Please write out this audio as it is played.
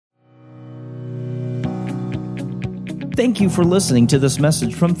Thank you for listening to this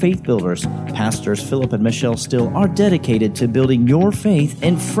message from Faith Builders. Pastors Philip and Michelle Steele are dedicated to building your faith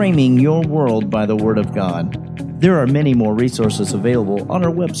and framing your world by the Word of God. There are many more resources available on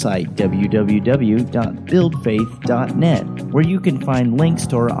our website, www.buildfaith.net, where you can find links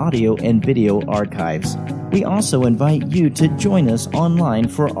to our audio and video archives. We also invite you to join us online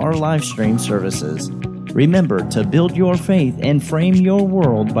for our live stream services. Remember to build your faith and frame your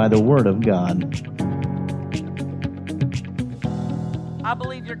world by the Word of God. I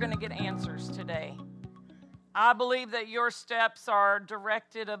believe you're going to get answers today. I believe that your steps are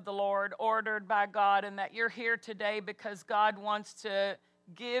directed of the Lord, ordered by God, and that you're here today because God wants to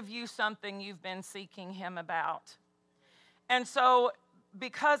give you something you've been seeking Him about. And so,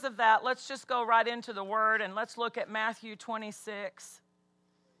 because of that, let's just go right into the Word and let's look at Matthew 26.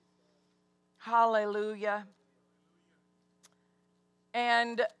 Hallelujah.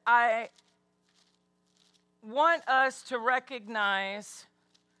 And I want us to recognize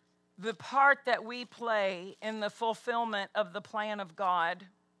the part that we play in the fulfillment of the plan of God.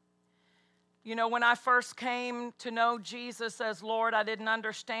 You know, when I first came to know Jesus as Lord, I didn't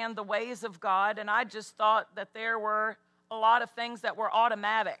understand the ways of God, and I just thought that there were a lot of things that were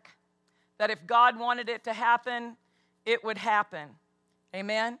automatic, that if God wanted it to happen, it would happen.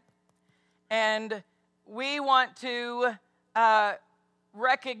 Amen? And we want to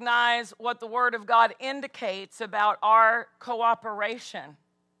recognize what the Word of God indicates about our cooperation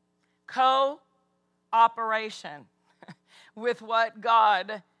with what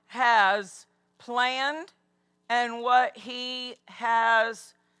God has planned and what He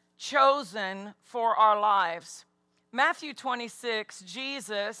has chosen for our lives. Matthew 26,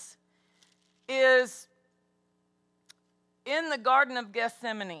 Jesus is in the Garden of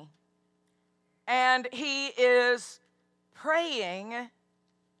Gethsemane, and He is praying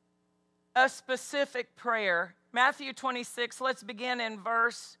a specific prayer. Matthew 26, let's begin in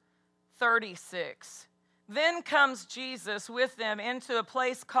verse 36. Then comes Jesus with them into a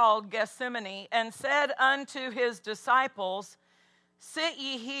place called Gethsemane, and said unto His disciples, Sit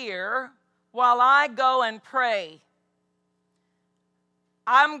ye here while I go and pray.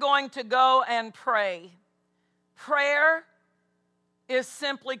 I'm going to go and pray. Prayer is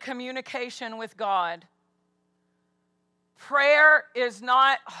simply communication with God. Prayer is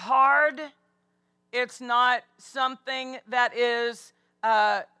not hard. It's not something that is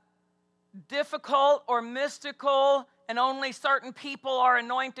difficult or mystical, and only certain people are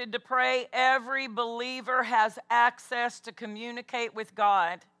anointed to pray. Every believer has access to communicate with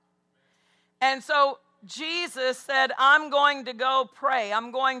God. And so Jesus said, I'm going to go pray. I'm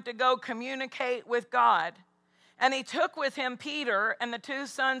going to go communicate with God. And He took with Him Peter and the two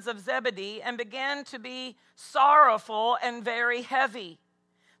sons of Zebedee, and began to be sorrowful and very heavy.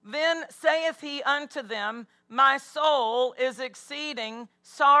 Then saith He unto them, My soul is exceeding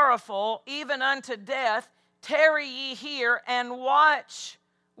sorrowful, even unto death. Tarry ye here and watch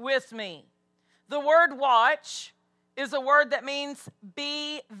with me. The word watch is a word that means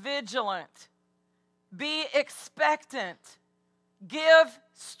be vigilant, be expectant, give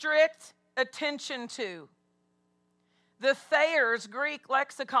strict attention to. The Thayer's Greek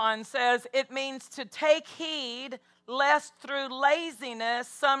lexicon says it means to take heed lest through laziness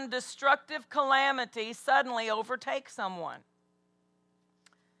some destructive calamity suddenly overtake someone.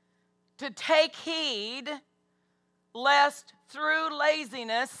 To take heed lest through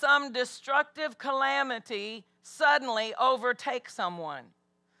laziness some destructive calamity suddenly overtake someone.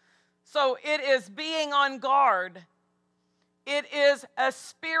 So it is being on guard. It is a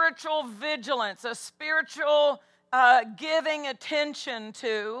spiritual vigilance, a spiritual giving attention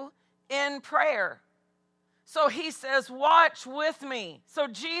to in prayer. So He says, watch with me. So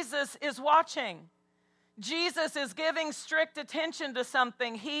Jesus is watching. Jesus is giving strict attention to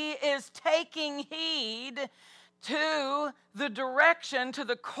something. He is taking heed to the direction, to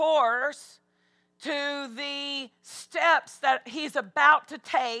the course, to the steps that He's about to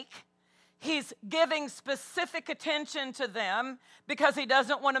take. He's giving specific attention to them because He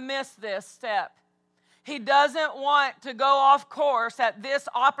doesn't want to miss this step. He doesn't want to go off course at this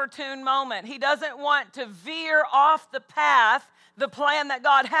opportune moment. He doesn't want to veer off the path, the plan that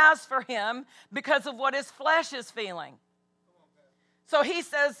God has for him, because of what his flesh is feeling. So He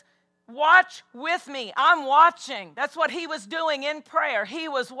says, watch with me. I'm watching. That's what He was doing in prayer. He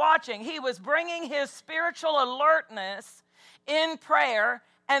was watching. He was bringing His spiritual alertness in prayer,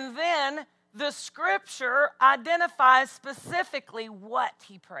 and then the Scripture identifies specifically what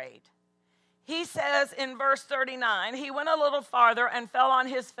He prayed. He says in verse 39, He went a little farther and fell on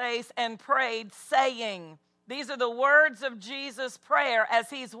His face and prayed, saying, these are the words of Jesus' prayer as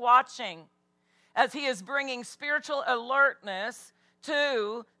He's watching. as he is bringing spiritual alertness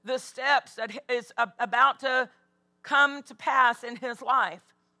to the steps that is about to come to pass in his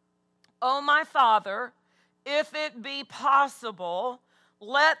life. "Oh, my Father, if it be possible,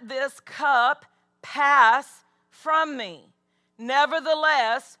 let this cup pass from me.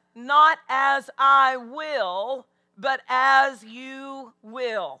 Nevertheless, not as I will, but as you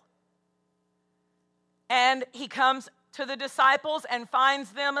will." And he comes to the disciples and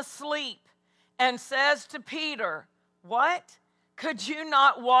finds them asleep and says to Peter, "What? Could you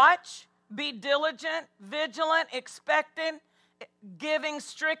not watch? Be diligent, vigilant, expectant, giving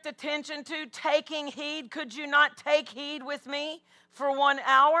strict attention to, taking heed. Could you not take heed with me for 1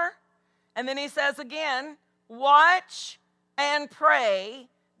 hour?" And then he says again, "Watch and pray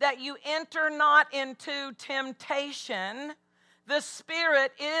that you enter not into temptation. The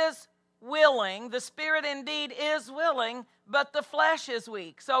spirit is willing." The spirit indeed is willing, but the flesh is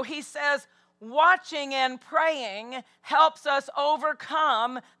weak. So he says, watching and praying helps us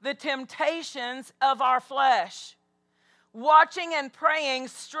overcome the temptations of our flesh. Watching and praying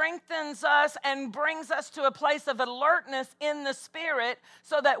strengthens us and brings us to a place of alertness in the spirit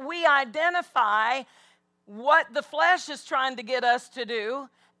so that we identify what the flesh is trying to get us to do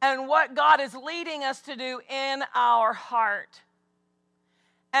and what God is leading us to do in our heart.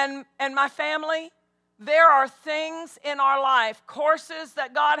 And my family, there are things in our life, courses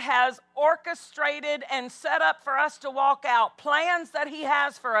that God has orchestrated and set up for us to walk out, plans that he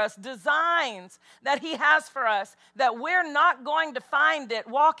has for us, designs that he has for us, that we're not going to find it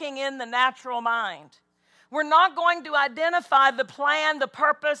walking in the natural mind. We're not going to identify the plan, the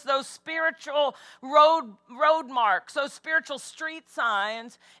purpose, those spiritual road marks, those spiritual street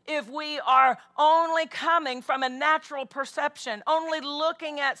signs, if we are only coming from a natural perception, only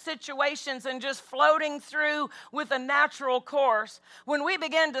looking at situations and just floating through with a natural course. When we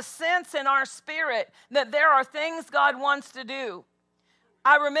begin to sense in our spirit that there are things God wants to do.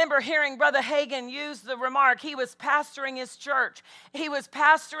 I remember hearing Brother Hagin use the remark. He was pastoring his church. He was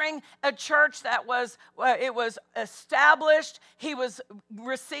pastoring a church that was established. He was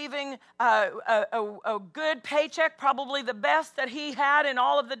receiving a good paycheck, probably the best that he had in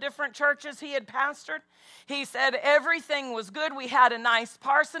all of the different churches he had pastored. He said everything was good. We had a nice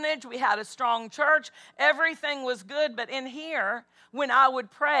parsonage. We had a strong church. Everything was good. But in here, when I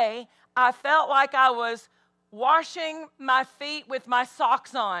would pray, I felt like I was washing my feet with my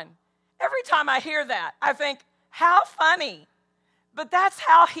socks on. Every time I hear that, I think, how funny. But that's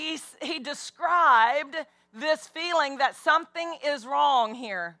how he described this feeling that something is wrong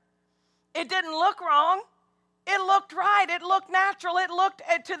here. It didn't look wrong. It looked right. It looked natural. It looked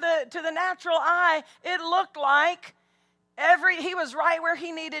to the natural eye. It looked like he was right where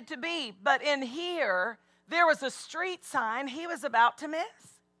he needed to be. But in here, there was a street sign he was about to miss.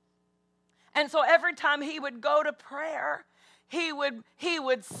 And so every time he would go to prayer, he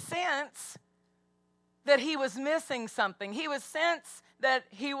would sense that he was missing something. He would sense that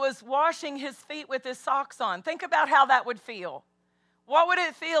he was washing his feet with his socks on. Think about how that would feel. What would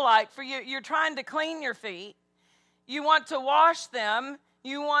it feel like for you? You're trying to clean your feet. You want to wash them.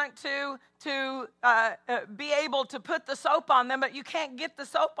 You want to be able to put the soap on them, but you can't get the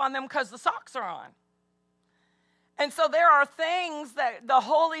soap on them because the socks are on. And so there are things that the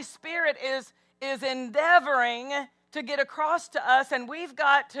Holy Spirit is endeavoring to get across to us, and we've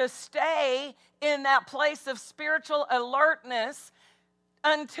got to stay in that place of spiritual alertness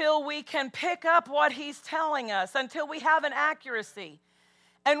until we can pick up what he's telling us, until we have an accuracy.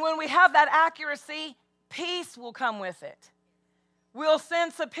 And when we have that accuracy, peace will come with it. We'll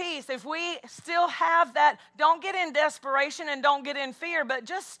sense a peace. If we still have that, don't get in desperation and don't get in fear, but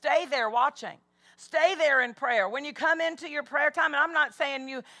just stay there watching. Stay there in prayer. When you come into your prayer time, and I'm not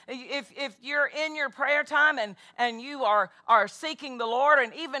saying if you're in your prayer time and you are seeking the Lord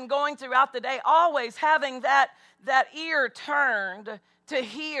and even going throughout the day, always having that ear turned to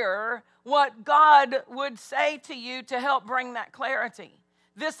hear what God would say to you to help bring that clarity.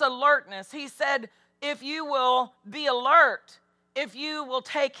 This alertness. He said, if you will be alert, if you will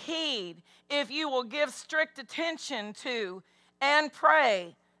take heed, if you will give strict attention to and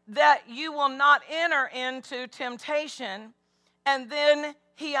pray, that you will not enter into temptation. And then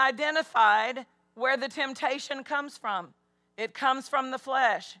he identified where the temptation comes from. It comes from the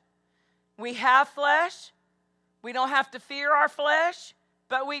flesh. We have flesh. We don't have to fear our flesh,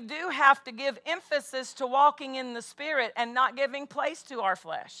 but we do have to give emphasis to walking in the Spirit and not giving place to our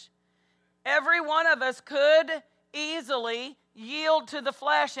flesh. Every one of us could easily yield to the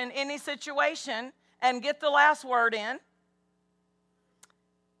flesh in any situation and get the last word in.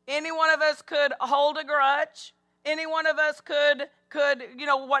 Any one of us could hold a grudge Any one of us could,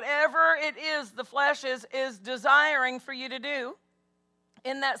 whatever it is the flesh is desiring for you to do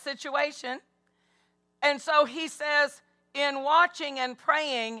in that situation. And so he says, in watching and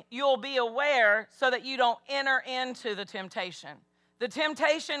praying, you'll be aware so that you don't enter into the temptation. The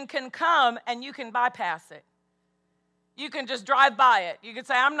temptation can come and you can bypass it. You can just drive by it. You can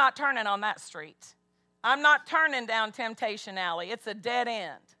say, I'm not turning on that street. I'm not turning down Temptation Alley. It's a dead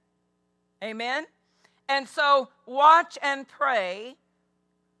end. Amen? And so watch and pray,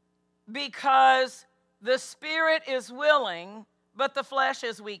 because the spirit is willing, but the flesh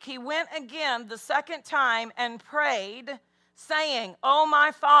is weak. He went again the second time and prayed, saying, O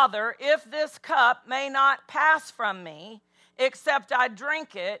my Father, if this cup may not pass from me, except I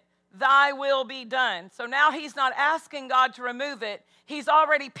drink it, thy will be done. So now he's not asking God to remove it. He's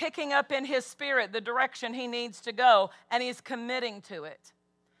already picking up in his spirit the direction he needs to go, and he's committing to it.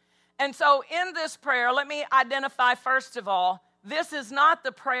 And so in this prayer, let me identify first of all, this is not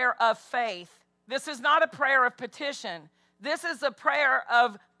the prayer of faith. This is not a prayer of petition. This is a prayer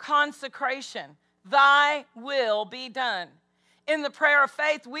of consecration. Thy will be done. In the prayer of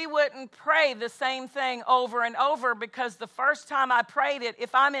faith, we wouldn't pray the same thing over and over, because the first time I prayed it,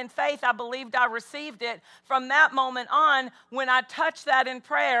 if I'm in faith, I believed I received it. From that moment on, when I touch that in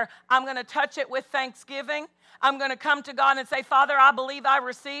prayer, I'm going to touch it with thanksgiving. I'm going to come to God and say, Father, I believe I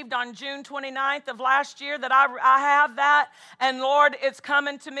received on June 29th of last year that I have that. And Lord, it's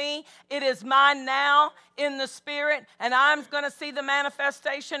coming to me. It is mine now in the Spirit. And I'm going to see the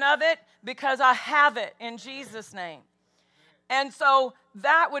manifestation of it because I have it in Jesus' name. And so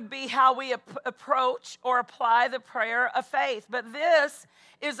that would be how we approach or apply the prayer of faith. But this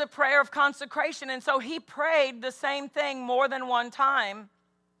is a prayer of consecration. And so he prayed the same thing more than one time.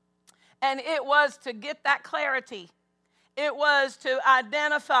 And it was to get that clarity. It was to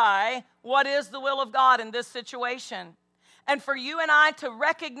identify what is the will of God in this situation. And for you and I to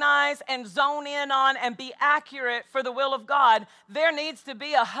recognize and zone in on and be accurate for the will of God, there needs to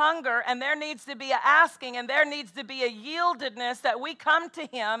be a hunger, and there needs to be a asking, and there needs to be a yieldedness that we come to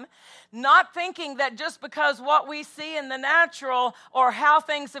him, not thinking that just because what we see in the natural or how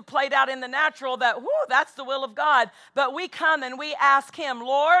things have played out in the natural that, that's the will of God. But we come and we ask him,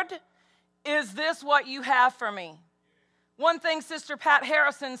 Lord, is this what you have for me? One thing Sister Pat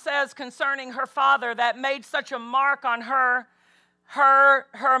Harrison says concerning her father that made such a mark on her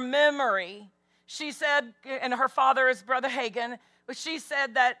memory, she said, and her father is Brother Hagin, but she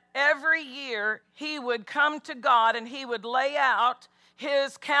said that every year he would come to God and he would lay out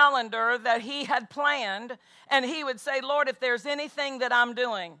his calendar that he had planned, and he would say, Lord, if there's anything that I'm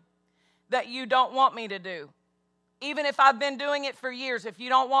doing that you don't want me to do, even if I've been doing it for years, if you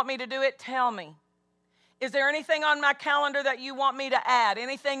don't want me to do it, tell me. Is there anything on my calendar that you want me to add?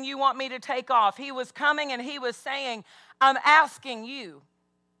 Anything you want me to take off? He was coming and he was saying, I'm asking you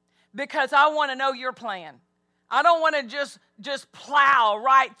because I want to know your plan. I don't want to just plow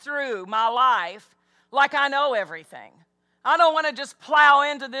right through my life like I know everything. I don't want to just plow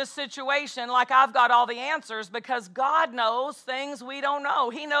into this situation like I've got all the answers, because God knows things we don't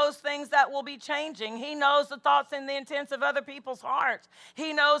know. He knows things that will be changing. He knows the thoughts and the intents of other people's hearts.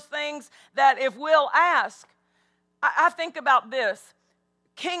 He knows things that if we'll ask. I think about this.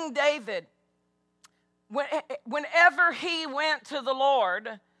 King David, whenever he went to the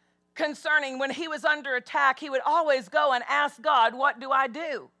Lord concerning when he was under attack, he would always go and ask God, what do I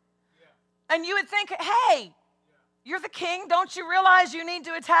do? Yeah. And you would think, hey, you're the king. Don't you realize you need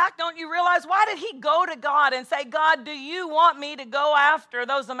to attack? Don't you realize? Why did he go to God and say, God, do you want me to go after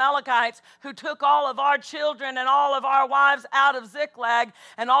those Amalekites who took all of our children and all of our wives out of Ziklag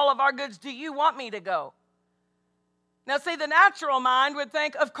and all of our goods? Do you want me to go? Now, see, the natural mind would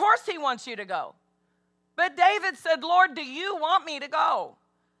think, of course he wants you to go. But David said, Lord, do you want me to go?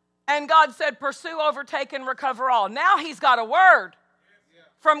 And God said, pursue, overtake, and recover all. Now he's got a word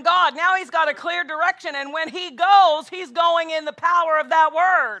from God. Now he's got a clear direction, and when he goes, he's going in the power of that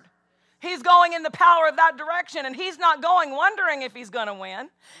word. He's going in the power of that direction, and he's not going wondering if he's going to win.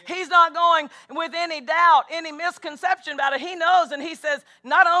 He's not going with any doubt, any misconception about it. He knows, and he says,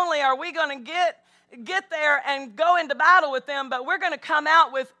 not only are we going to get there and go into battle with them, but we're going to come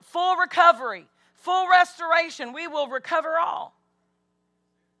out with full recovery, full restoration. We will recover all.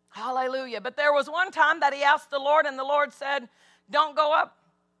 Hallelujah. But there was one time that he asked the Lord, and the Lord said, don't go up.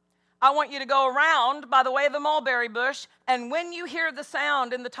 I want you to go around by the way of the mulberry bush, and when you hear the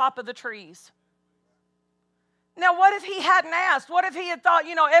sound in the top of the trees. Now, what if he hadn't asked? What if he had thought,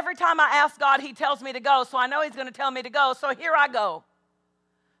 every time I ask God, he tells me to go, so I know he's going to tell me to go, so here I go.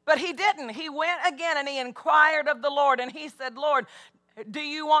 But he didn't. He went again, and he inquired of the Lord, and he said, Lord, do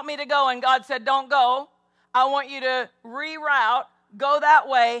you want me to go? And God said, don't go. I want you to reroute, go that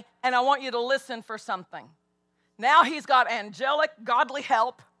way, and I want you to listen for something. Now he's got angelic, godly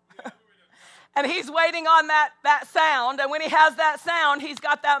help. And he's waiting on that sound. And when he has that sound, he's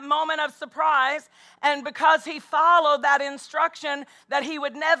got that moment of surprise. And because he followed that instruction that he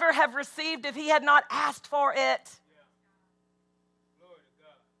would never have received if he had not asked for it.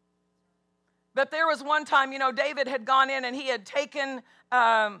 But there was one time, David had gone in and he had taken,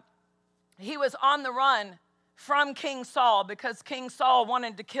 he was on the run from King Saul because King Saul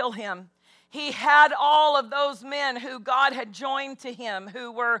wanted to kill him. He had all of those men who God had joined to him,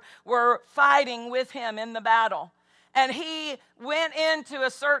 who were fighting with him in the battle. And he went into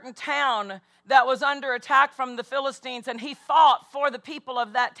a certain town that was under attack from the Philistines, and he fought for the people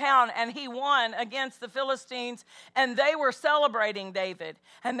of that town, and he won against the Philistines, and they were celebrating David.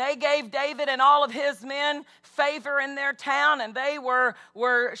 And they gave David and all of his men favor in their town, and they were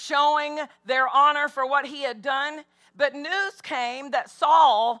showing their honor for what he had done. But news came that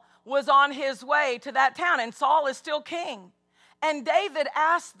Saul was on his way to that town, and Saul is still king. And David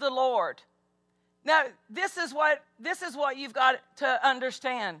asked the Lord. Now, this is what you've got to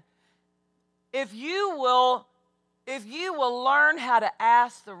understand. If you will learn how to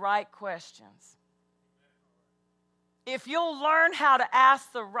ask the right questions, if you'll learn how to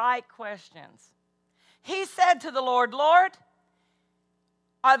ask the right questions, he said to the Lord, Lord,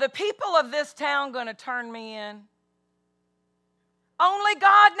 are the people of this town going to turn me in? Only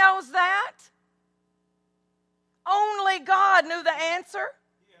God knows that. Only God knew the answer.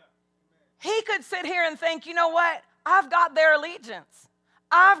 He could sit here and think, you know what? I've got their allegiance.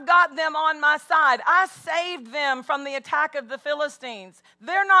 I've got them on my side. I saved them from the attack of the Philistines.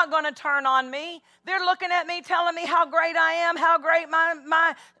 They're not going to turn on me. They're looking at me, telling me how great I am, how great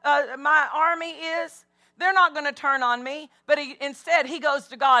my army is. They're not going to turn on me. But instead, he goes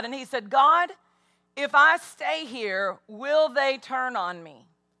to God and he said, God, if I stay here, will they turn on me?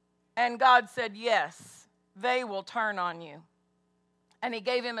 And God said, yes, they will turn on you. And he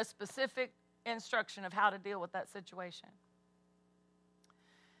gave him a specific instruction of how to deal with that situation.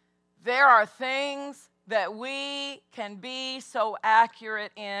 There are things that we can be so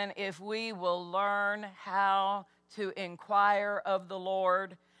accurate in if we will learn how to inquire of the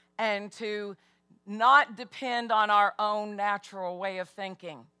Lord and to not depend on our own natural way of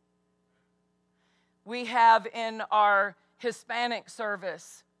thinking. We have in our Hispanic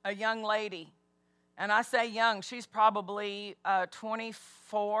service a young lady, and I say young, she's probably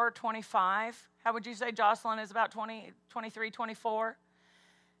 24, 25. How would you say Jocelyn is about 20, 23, 24?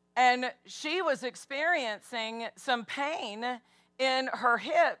 And she was experiencing some pain in her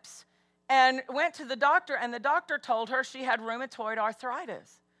hips and went to the doctor, and the doctor told her she had rheumatoid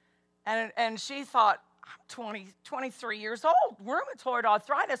arthritis. And she thought, I'm 23 years old, rheumatoid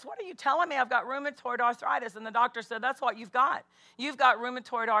arthritis. What are you telling me? I've got rheumatoid arthritis. And the doctor said, that's what you've got. You've got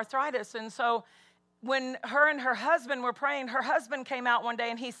rheumatoid arthritis. And so when her and her husband were praying, her husband came out one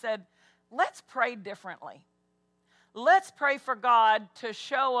day and he said, let's pray differently. Let's pray for God to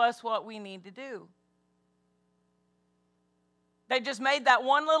show us what we need to do. They just made that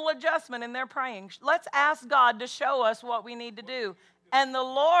one little adjustment in their praying. Let's ask God to show us what we need to do. And the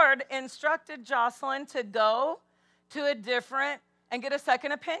Lord instructed Jocelyn to go to a different and get a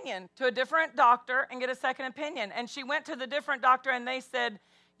second opinion, to a different doctor and get a second opinion. And she went to the different doctor and they said,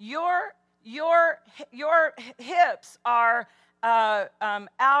 your hips are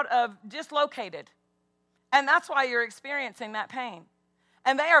dislocated. And that's why you're experiencing that pain.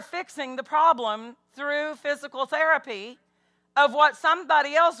 And they are fixing the problem through physical therapy of what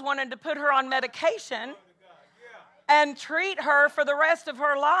somebody else wanted to put her on medication and treat her for the rest of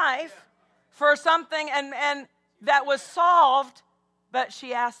her life for something and that was solved, but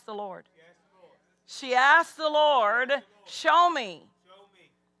she asked the Lord. She asked the Lord, show me.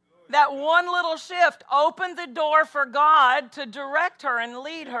 That one little shift opened the door for God to direct her and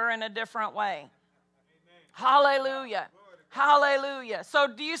lead her in a different way. Hallelujah. Hallelujah. So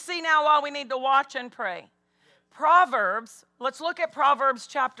do you see now why we need to watch and pray? Proverbs, let's look at Proverbs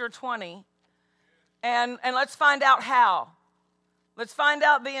chapter 20 and let's find out how. Let's find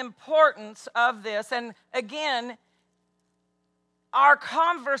out the importance of this. And again, our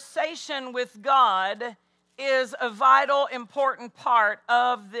conversation with God is a vital, important part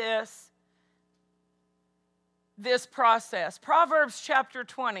of this process. Proverbs chapter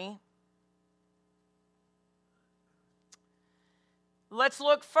 20. Let's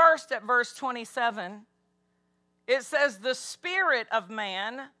look first at verse 27. It says, the spirit of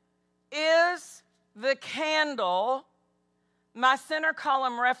man is the candle. My center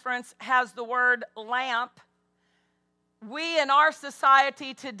column reference has the word lamp. we in our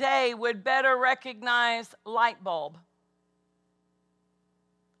society today would better recognize light bulb,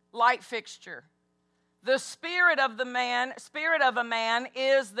 light fixture. The spirit of a man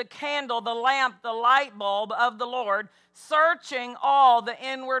is the candle, the lamp, the light bulb of the Lord, searching all the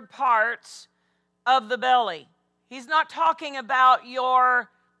inward parts of the belly. He's not talking about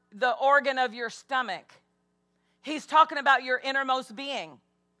the organ of your stomach. He's talking about your innermost being,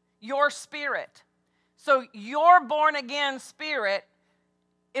 your spirit. So your born-again spirit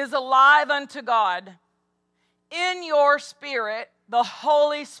is alive unto God. In your spirit, the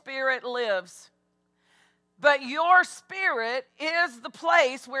Holy Spirit lives. But your spirit is the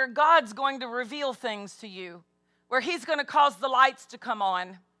place where God's going to reveal things to you, where He's going to cause the lights to come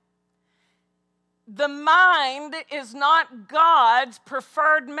on. The mind is not God's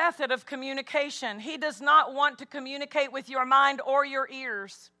preferred method of communication. He does not want to communicate with your mind or your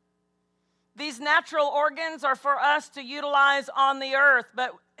ears. These natural organs are for us to utilize on the earth,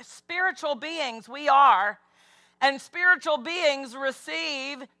 but spiritual beings we are, and spiritual beings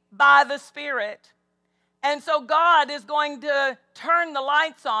receive by the Spirit. And so God is going to turn the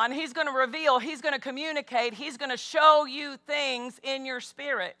lights on. He's going to reveal. He's going to communicate. He's going to show you things in your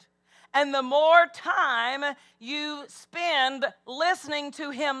spirit. And the more time you spend listening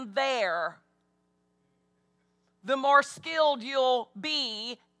to Him there, the more skilled you'll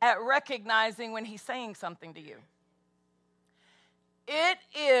be at recognizing when He's saying something to you. It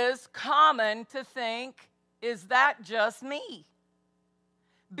is common to think, is that just me?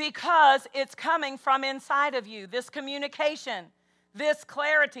 Because it's coming from inside of you. This communication, this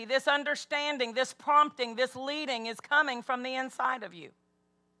clarity, this understanding, this prompting, this leading is coming from the inside of you.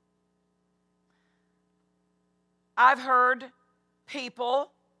 I've heard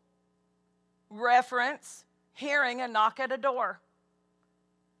people reference hearing a knock at a door,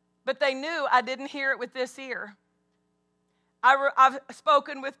 but they knew I didn't hear it with this ear. I've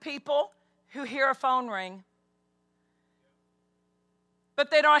spoken with people who hear a phone ring, but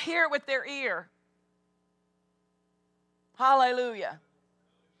they don't hear it with their ear. Hallelujah.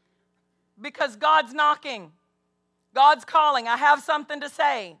 Because God's knocking. God's calling. I have something to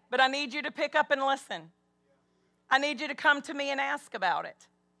say, but I need you to pick up and listen. I need you to come to me and ask about it.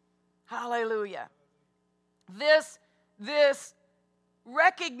 Hallelujah. This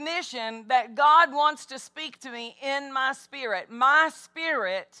recognition that God wants to speak to me in my spirit, my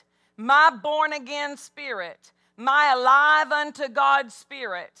born-again spirit, my alive unto God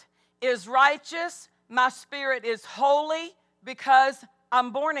spirit is righteous. My spirit is holy because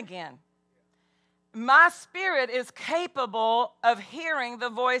I'm born again. My spirit is capable of hearing the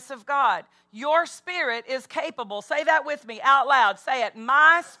voice of God. Your spirit is capable. Say that with me out loud. Say it.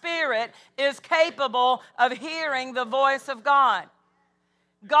 My spirit is capable of hearing the voice of God.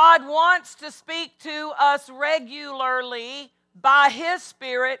 God wants to speak to us regularly by His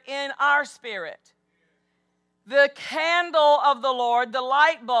Spirit in our spirit. The candle of the Lord, the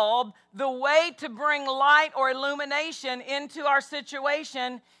light bulb, the way to bring light or illumination into our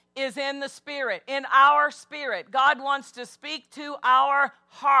situation is in the Spirit, in our spirit. God wants to speak to our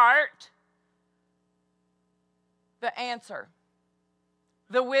heart the answer,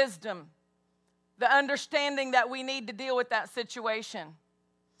 the wisdom, the understanding that we need to deal with that situation,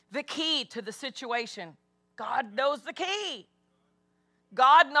 the key to the situation. God knows the key.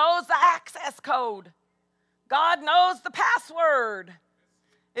 God knows the access code. God knows the password.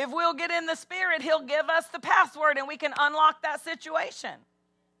 If we'll get in the Spirit, He'll give us the password and we can unlock that situation.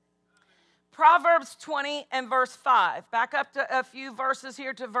 Proverbs 20 and verse 5. Back up to a few verses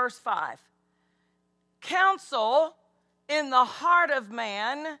here to verse 5. Counsel in the heart of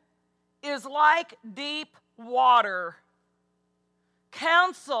man is like deep water.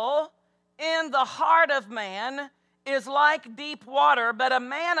 Counsel in the heart of man is like deep water, but a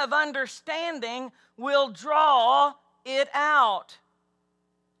man of understanding will draw it out.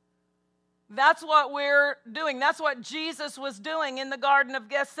 That's what we're doing. That's what Jesus was doing in the Garden of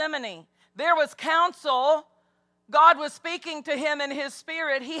Gethsemane. There was counsel. God was speaking to him in his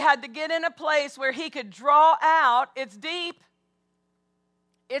spirit. He had to get in a place where he could draw out. It's deep.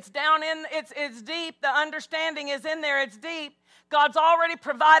 It's down in, it's deep. The understanding is in there. It's deep. God's already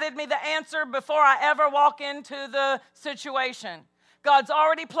provided me the answer before I ever walk into the situation. God's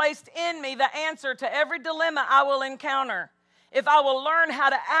already placed in me the answer to every dilemma I will encounter. If I will learn how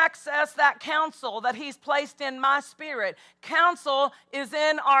to access that counsel that He's placed in my spirit. Counsel is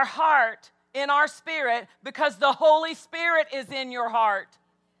in our heart, in our spirit, because the Holy Spirit is in your heart.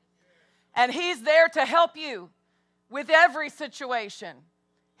 And He's there to help you with every situation.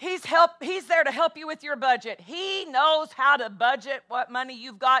 He's there to help you with your budget. He knows how to budget what money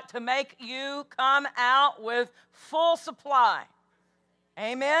you've got to make you come out with full supply.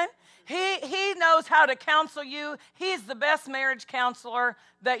 Amen? He knows how to counsel you. He's the best marriage counselor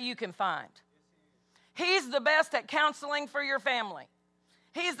that you can find. He's the best at counseling for your family.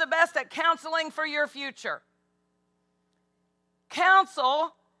 He's the best at counseling for your future.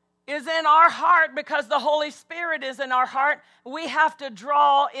 Counsel is in our heart because the Holy Spirit is in our heart. We have to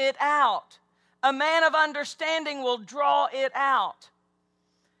draw it out. A man of understanding will draw it out.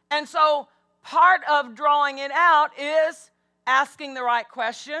 And so part of drawing it out is asking the right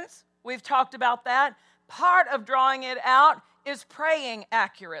questions. We've talked about that. Part of drawing it out is praying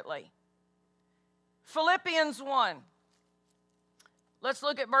accurately. Philippians 1. Let's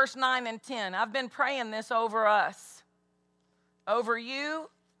look at verse 9 and 10. I've been praying this over us, over you,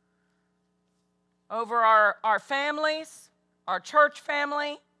 over our families, our church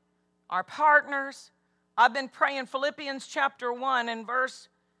family, our partners. I've been praying Philippians chapter 1 and verse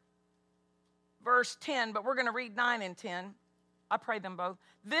 10, but we're going to read 9 and 10. I pray them both.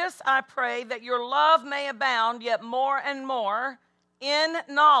 This I pray, that your love may abound yet more and more in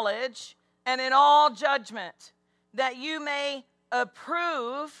knowledge and in all judgment, that you may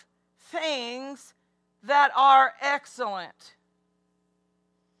approve things that are excellent.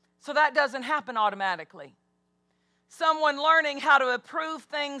 So that doesn't happen automatically. Someone learning how to approve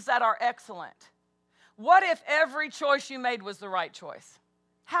things that are excellent. What if every choice you made was the right choice?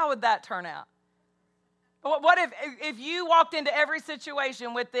 How would that turn out? What if you walked into every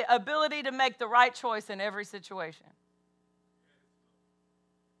situation with the ability to make the right choice in every situation?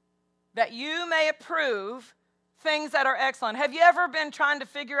 That you may approve things that are excellent. Have you ever been trying to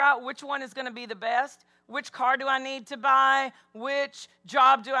figure out which one is going to be the best? Which car do I need to buy? Which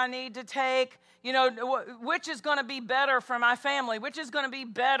job do I need to take? You know, which is going to be better for my family? Which is going to be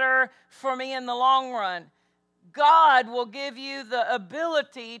better for me in the long run? God will give you the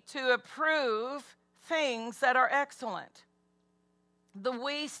ability to approve things that are excellent. The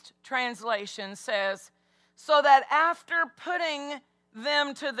Wuest translation says, so that after putting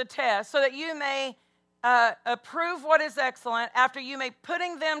them to the test, so that you may approve what is excellent, after you may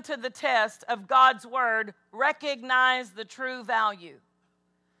putting them to the test of God's word, recognize the true value.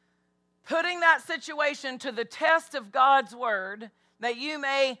 Putting that situation to the test of God's word, that you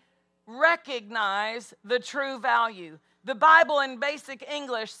may recognize the true value. The Bible in basic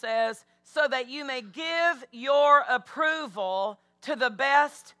English says, so that you may give your approval to the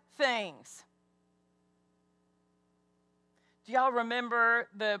best things. Do y'all remember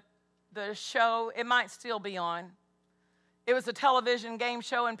the show? It might still be on. It was a television game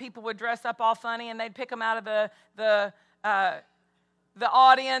show, and people would dress up all funny, and they'd pick them out of the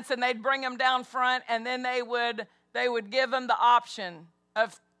audience, and they'd bring them down front, and then they would give them the option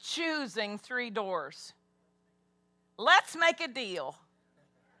of choosing 3 doors. Let's make a deal.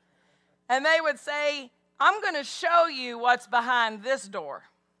 And they would say, I'm going to show you what's behind this door.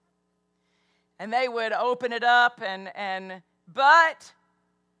 And they would open it up, but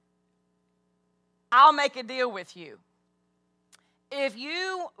I'll make a deal with you. If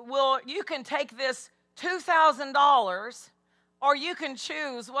you can take this $2,000, or you can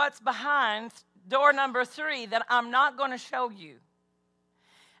choose what's behind door number 3 that I'm not going to show you.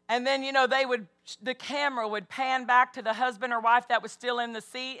 And then, the camera would pan back to the husband or wife that was still in the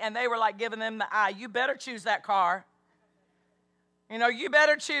seat, and they were like giving them the eye. You better choose that car. You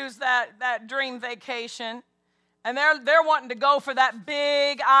better choose that dream vacation. And they're wanting to go for that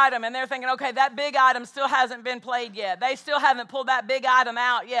big item, and they're thinking, okay, that big item still hasn't been played yet. They still haven't pulled that big item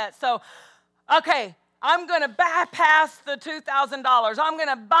out yet. So, okay, I'm going to bypass the $2,000. I'm going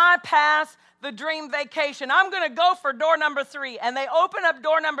to bypass the dream vacation. I'm going to go for door number 3. And they open up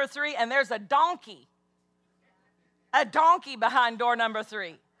door number 3, and there's a donkey behind door number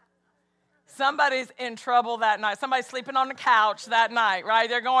 3. Somebody's in trouble that night. Somebody's sleeping on the couch that night, right?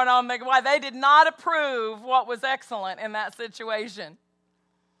 They're going on, why? They did not approve what was excellent in that situation.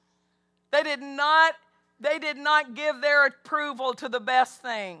 They did not give their approval to the best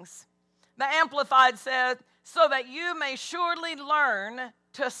things. The Amplified said, so that you may surely learn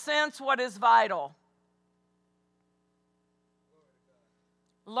to sense what is vital.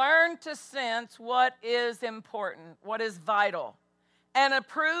 Learn to sense what is important, what is vital, and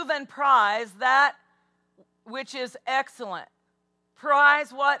approve and prize that which is excellent.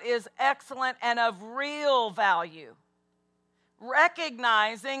 Prize what is excellent and of real value.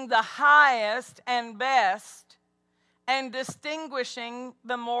 Recognizing the highest and best and distinguishing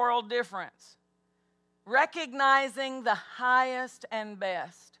the moral difference. Recognizing the highest and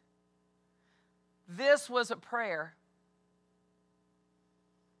best. This was a prayer.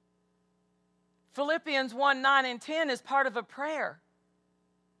 Philippians 1, 9, and 10 is part of a prayer.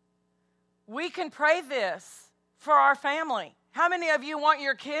 We can pray this for our family. How many of you want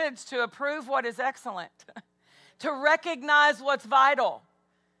your kids to approve what is excellent? To recognize what's vital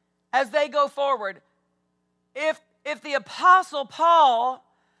as they go forward? If the Apostle Paul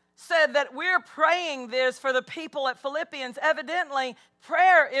said that we're praying this for the people at Philippians, evidently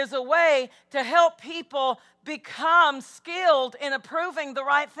prayer is a way to help people become skilled in approving the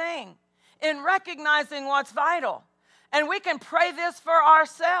right thing, in recognizing what's vital. And we can pray this for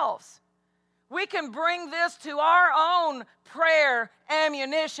ourselves. We can bring this to our own prayer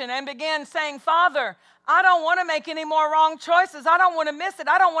ammunition and begin saying, Father, I don't want to make any more wrong choices. I don't want to miss it.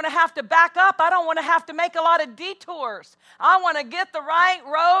 I don't want to have to back up. I don't want to have to make a lot of detours. I want to get the right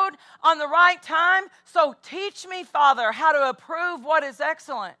road on the right time. So teach me, Father, how to approve what is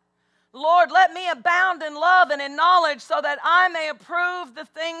excellent. Lord, let me abound in love and in knowledge so that I may approve the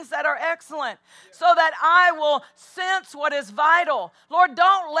things that are excellent, so that I will sense what is vital. Lord,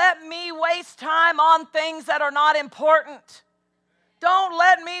 don't let me waste time on things that are not important. Don't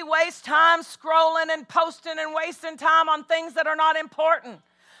let me waste time scrolling and posting and wasting time on things that are not important.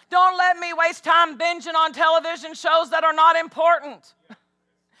 Don't let me waste time binging on television shows that are not important.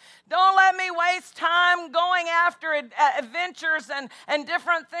 Don't let me waste time going after adventures and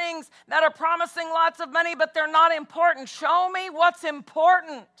different things that are promising lots of money, but they're not important. Show me what's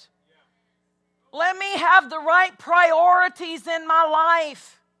important. Let me have the right priorities in my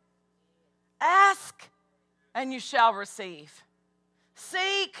life. Ask, and you shall receive.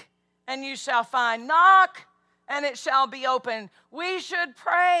 Seek, and you shall find. Knock, and it shall be opened. We should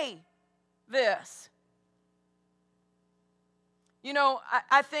pray this. You know,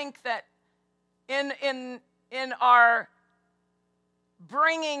 I think that in our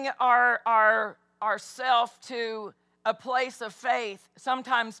bringing ourself to a place of faith,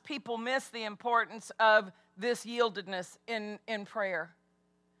 sometimes people miss the importance of this yieldedness in prayer.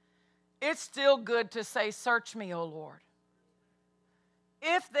 It's still good to say, search me, O Lord.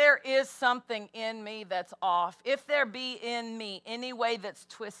 If there is something in me that's off, if there be in me any way that's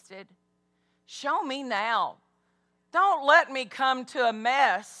twisted, show me now. Don't let me come to a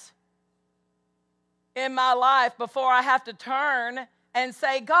mess in my life before I have to turn and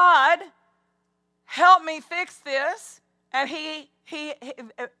say, God, help me fix this. And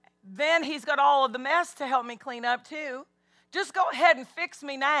then he's got all of the mess to help me clean up too. Just go ahead and fix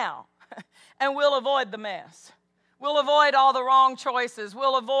me now, and we'll avoid the mess. We'll avoid all the wrong choices.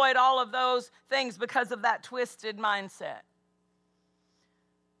 We'll avoid all of those things because of that twisted mindset.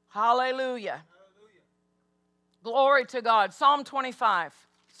 Hallelujah. Glory to God. Psalm 25.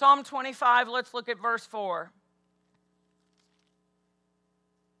 Psalm 25, let's look at verse 4.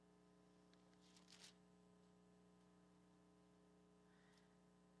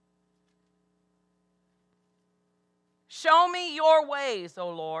 Show me your ways, O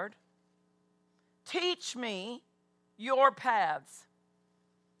Lord. Teach me your paths.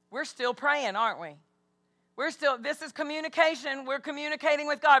 We're still praying, aren't we? This is communication. We're communicating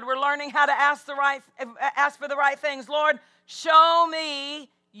with God. We're learning how to ask for the right things. Lord, show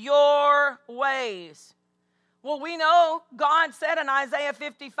me your ways. Well, we know God said in Isaiah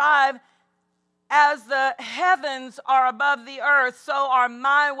 55, as the heavens are above the earth, so are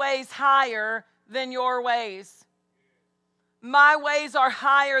my ways higher than your ways. My ways are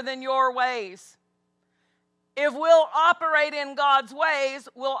higher than your ways. If we'll operate in God's ways,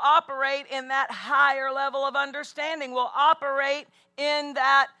 we'll operate in that higher level of understanding. We'll operate in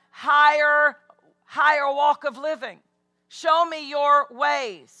that higher walk of living. Show me your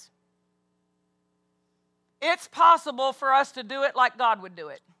ways. It's possible for us to do it like God would do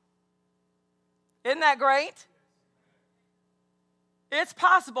it. Isn't that great? It's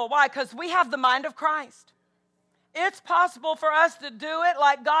possible. Why? Because we have the mind of Christ. It's possible for us to do it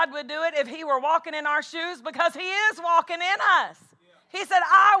like God would do it if he were walking in our shoes, because he is walking in us. He said,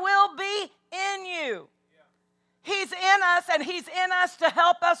 I will be in you. He's in us, and he's in us to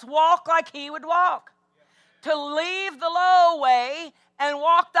help us walk like he would walk. To leave the low way and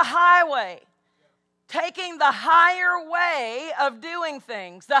walk the highway. Taking the higher way of doing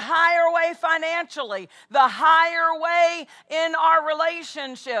things, the higher way financially, the higher way in our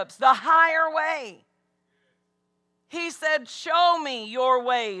relationships, the higher way. He said, show me your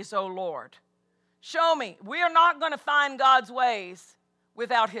ways, O Lord. Show me. We are not going to find God's ways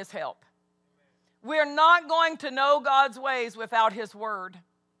without his help. We're not going to know God's ways without his word.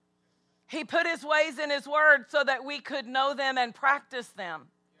 He put his ways in his word so that we could know them and practice them.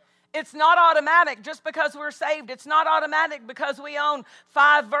 It's not automatic just because we're saved. It's not automatic because we own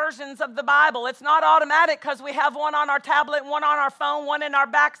 5 versions of the Bible. It's not automatic because we have one on our tablet, one on our phone, one in our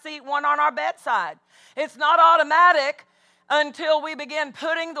back seat, one on our bedside. It's not automatic until we begin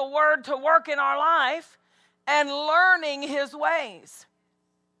putting the Word to work in our life and learning His ways.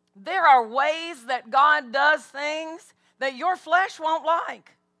 There are ways that God does things that your flesh won't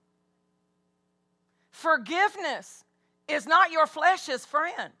like. Forgiveness is not your flesh's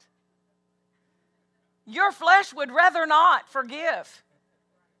friend. Your flesh would rather not forgive.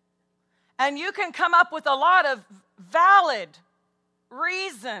 And you can come up with a lot of valid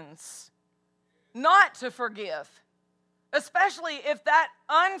reasons not to forgive, especially if that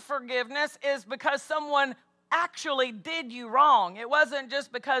unforgiveness is because someone actually did you wrong. It wasn't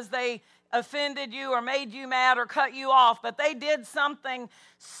just because they offended you or made you mad or cut you off, but they did something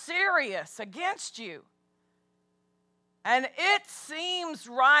serious against you. And it seems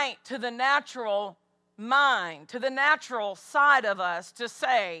right to the natural mind, to the natural side of us to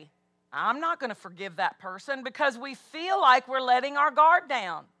say, I'm not going to forgive that person, because we feel like we're letting our guard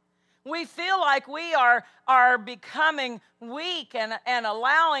down. We feel like we are becoming weak and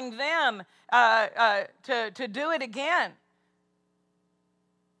allowing them to do it again.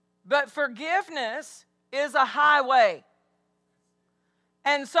 But forgiveness is a highway.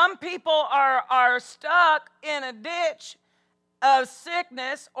 And some people are stuck in a ditch of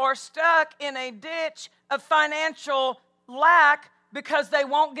sickness or stuck in a ditch of financial lack because they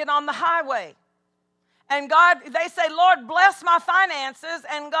won't get on the highway. And God, they say, Lord, bless my finances.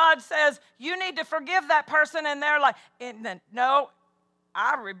 And God says, you need to forgive that person. And they're like, no,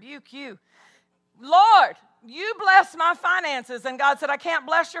 I rebuke you. Lord, you bless my finances. And God said, I can't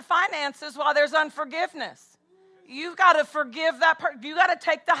bless your finances while there's unforgiveness. You've got to forgive that person. You got to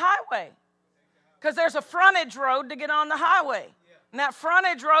take the highway. Because there's a frontage road to get on the highway. And that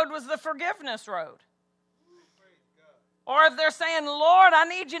frontage road was the forgiveness road. Or if they're saying, Lord, I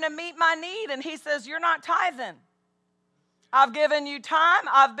need you to meet my need. And He says, you're not tithing. I've given you time.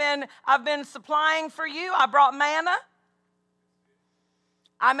 I've been supplying for you. I brought manna.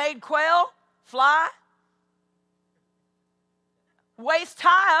 I made quail fly. Waist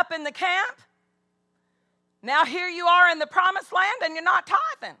high up in the camp. Now here you are in the promised land and you're not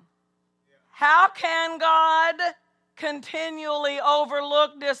tithing. How can God continually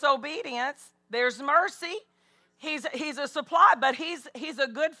overlook disobedience? There's mercy. He's a supply, but he's a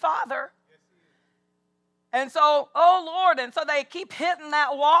good Father. And so, oh Lord, and so they keep hitting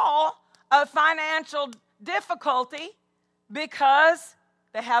that wall of financial difficulty because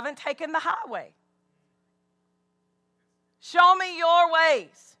they haven't taken the highway. Show me your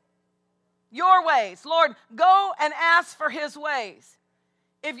ways. Your ways. Lord, go and ask for His ways.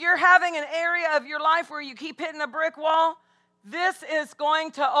 If you're having an area of your life where you keep hitting a brick wall, this is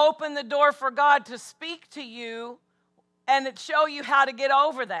going to open the door for God to speak to you and show you how to get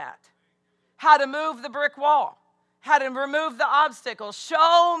over that, how to move the brick wall, how to remove the obstacles.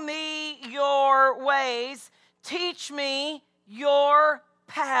 Show me your ways. Teach me your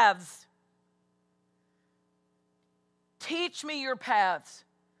paths. Teach me your paths.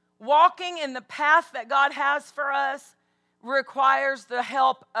 Walking in the path that God has for us requires the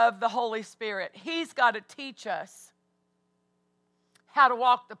help of the Holy Spirit. He's got to teach us how to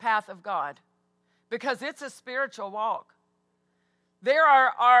walk the path of God, because it's a spiritual walk. There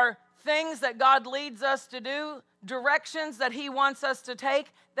are things that God leads us to do, directions that He wants us to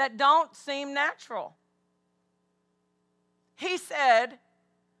take that don't seem natural. He said,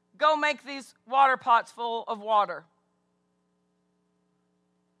 go make these water pots full of water.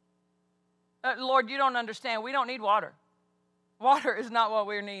 Lord, you don't understand. We don't need water. Water is not what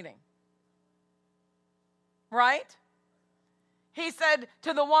we're needing. Right? He said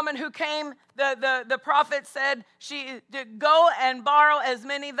to the woman who came, the prophet said, go and borrow as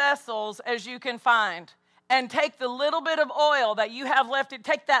many vessels as you can find. And take the little bit of oil that you have left.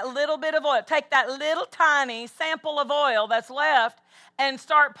 Take that little bit of oil. Take that little tiny sample of oil that's left and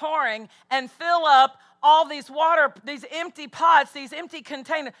start pouring and fill up all these water, these empty pots, these empty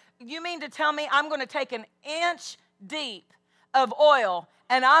containers. You mean to tell me I'm going to take an inch deep of oil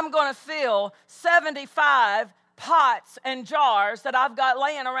and I'm going to fill 75 pots and jars that I've got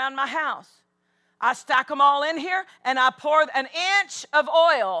laying around my house? I stack them all in here and I pour an inch of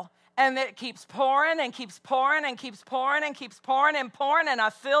oil, and it keeps pouring and keeps pouring and keeps pouring and keeps pouring and pouring, and I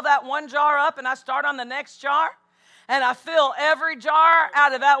fill that one jar up and I start on the next jar and I fill every jar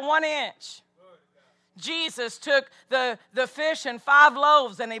out of that 1 inch. Jesus took the fish and 5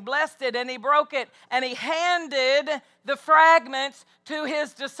 loaves and He blessed it and He broke it and He handed the fragments to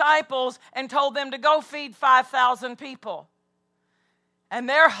His disciples and told them to go feed 5,000 people. And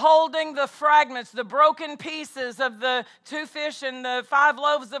they're holding the fragments, the broken pieces of the 2 fish and the 5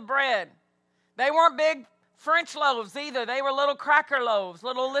 loaves of bread. They weren't big French loaves either. They were little cracker loaves.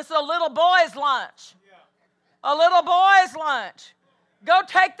 This is a little boy's lunch. A little boy's lunch. Go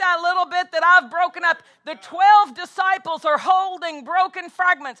take that little bit that I've broken up. The 12 disciples are holding broken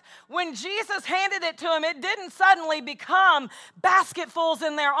fragments. When Jesus handed it to them, it didn't suddenly become basketfuls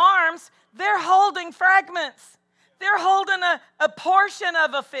in their arms. They're holding fragments. They're holding a portion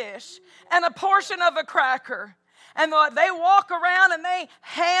of a fish and a portion of a cracker. And they walk around and they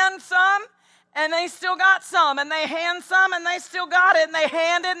hand some and they still got some. And they hand some and they still got it. And they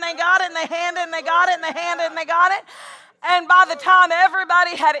hand it and they got it. And they hand it and they got it. And they hand it and they got it. And by the time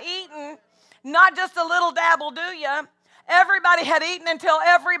everybody had eaten, not just a little dabble, do you? Everybody had eaten until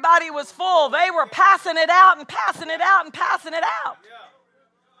everybody was full. They were passing it out and passing it out and passing it out.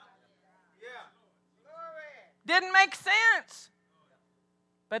 Didn't make sense.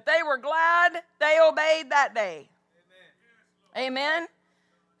 But they were glad they obeyed that day. Amen.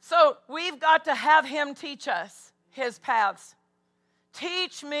 So we've got to have him teach us his paths.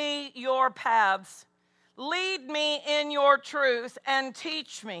 Teach me your paths. Lead me in your truth and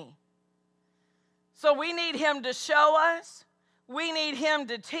teach me. So we need him to show us, we need him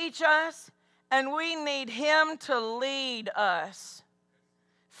to teach us, and we need him to lead us.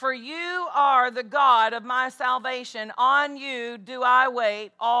 For you are the God of my salvation. On you do I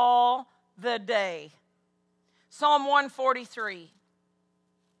wait all the day. Psalm 143.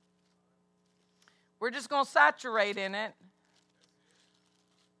 We're just going to saturate in it,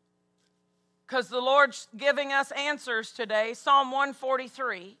 because the Lord's giving us answers today. Psalm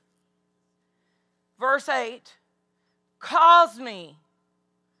 143, verse 8. Cause me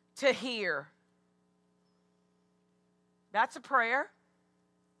to hear. That's a prayer.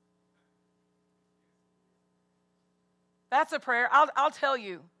 That's a prayer. I'll tell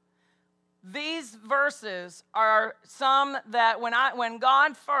you. These verses are some that when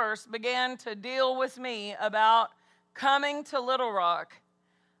God first began to deal with me about coming to Little Rock,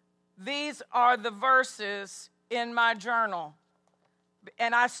 these are the verses in my journal.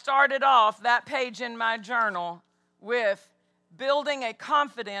 And I started off that page in my journal with building a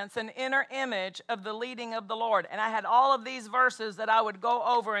confidence, an inner image of the leading of the Lord. And I had all of these verses that I would go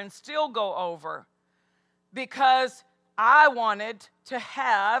over and still go over, because I wanted to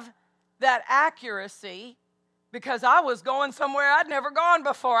have that accuracy, because I was going somewhere I'd never gone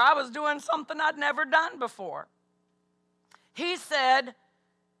before. I was doing something I'd never done before. He said,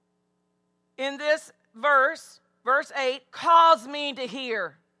 in this verse 8, cause me to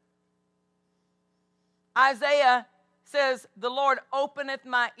hear. Isaiah says, the Lord openeth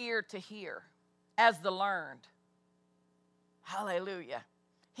my ear to hear as the learned. Hallelujah.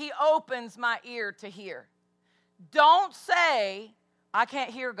 He opens my ear to hear. Don't say, I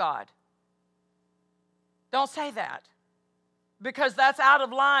can't hear God. Don't say that, because that's out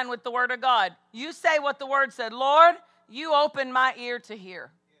of line with the Word of God. You say what the Word said. Lord, you open my ear to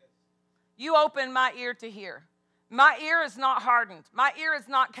hear. You open my ear to hear. My ear is not hardened. My ear is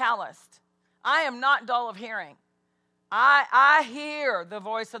not calloused. I am not dull of hearing. I hear the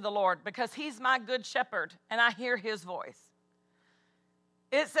voice of the Lord, because he's my good shepherd, and I hear his voice.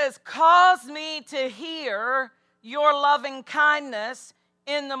 It says, cause me to hear your loving kindness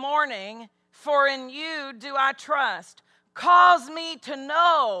in the morning, for in you do I trust. Cause me to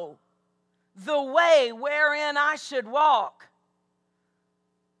know the way wherein I should walk.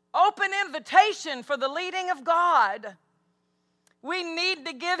 Open invitation for the leading of God. We need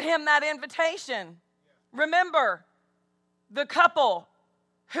to give him that invitation. Remember the couple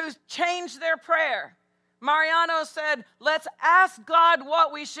who changed their prayer. Mariano said, let's ask God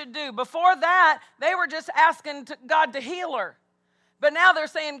what we should do. Before that, they were just asking God to heal her. But now they're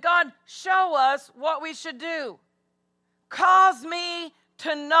saying, God, show us what we should do. Cause me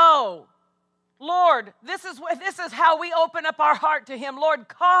to know. Lord, this is how we open up our heart to him. Lord,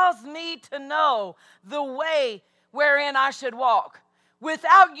 cause me to know the way wherein I should walk.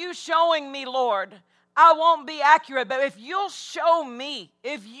 Without you showing me, Lord, I won't be accurate. But if you'll show me,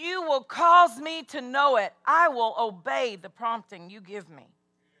 if you will cause me to know it, I will obey the prompting you give me.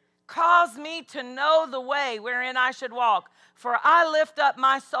 Cause me to know the way wherein I should walk, for I lift up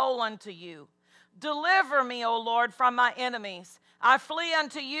my soul unto you. Deliver me, O Lord, from my enemies. I flee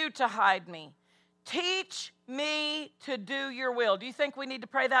unto you to hide me. Teach me to do your will. Do you think we need to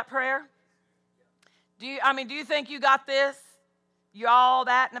pray that prayer? Do you think you got this? You all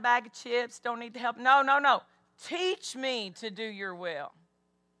that in a bag of chips, don't need to help? No. Teach me to do your will.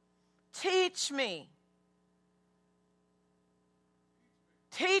 Teach me.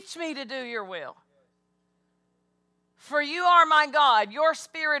 Teach me to do your will. For you are my God, your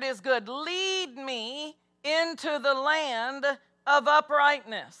spirit is good. Lead me into the land of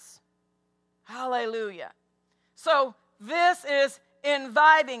uprightness. Hallelujah. So this is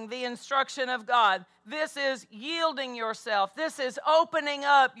inviting the instruction of God. This is yielding yourself. This is opening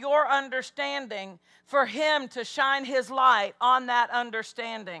up your understanding for Him to shine His light on that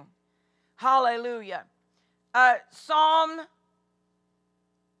understanding. Hallelujah. Psalm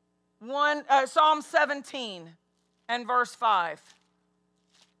 17 and verse 5.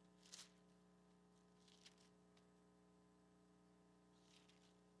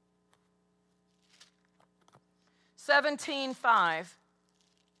 (17:5).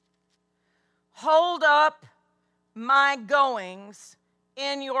 Hold up my goings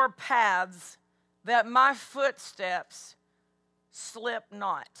in your paths, that my footsteps slip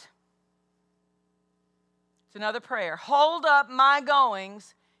not. It's another prayer. Hold up my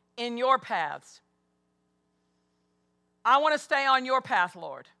goings in your paths. I want to stay on your path,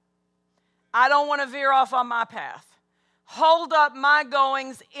 Lord. I don't want to veer off on my path. Hold up my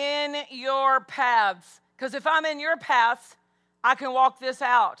goings in your paths. Because if I'm in your paths, I can walk this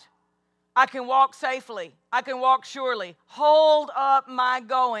out. I can walk safely. I can walk surely. Hold up my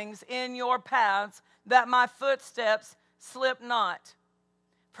goings in your paths, that my footsteps slip not.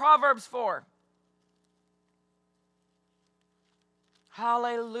 Proverbs 4.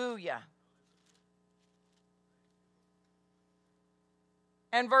 Hallelujah.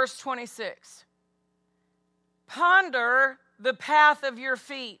 And verse 26. Ponder the path of your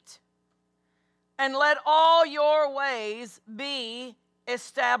feet, and let all your ways be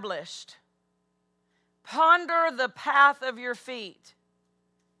established. Ponder the path of your feet,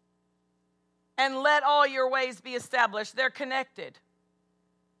 and let all your ways be established. They're connected.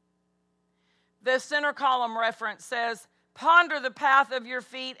 The center column reference says, ponder the path of your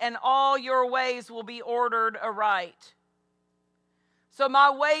feet, and all your ways will be ordered aright. So my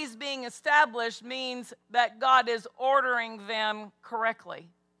ways being established means that God is ordering them correctly.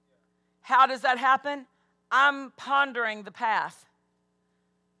 How does that happen? I'm pondering the path.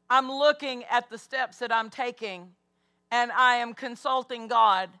 I'm looking at the steps that I'm taking, and I am consulting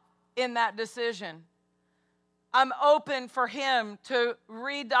God in that decision. I'm open for Him to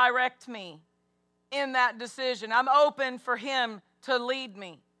redirect me in that decision. I'm open for Him to lead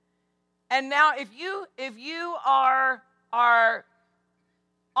me. And now if you are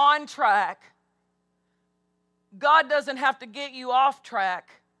on track, God doesn't have to get you off track.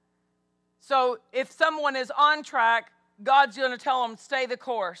 So if someone is on track, God's going to tell them, stay the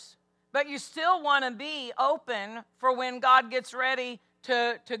course. But you still want to be open for when God gets ready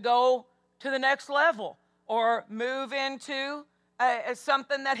to go to the next level or move into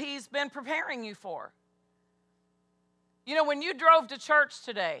something that He's been preparing you for. You know, when you drove to church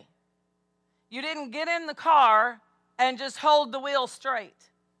today, you didn't get in the car and just hold the wheel straight.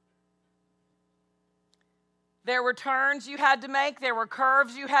 There were turns you had to make. There were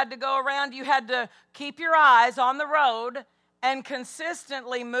curves you had to go around. You had to keep your eyes on the road and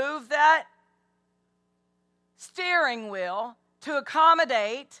consistently move that steering wheel to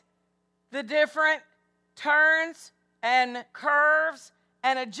accommodate the different turns and curves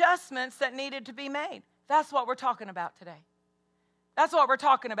and adjustments that needed to be made. That's what we're talking about today. That's what we're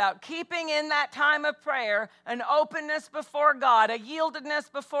talking about. Keeping in that time of prayer an openness before God, a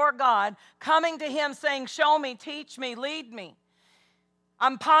yieldedness before God, coming to Him saying, show me, teach me, lead me.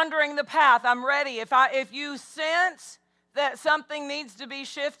 I'm pondering the path. I'm ready. If you sense that something needs to be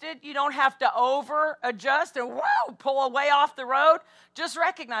shifted, you don't have to over adjust and pull away off the road. Just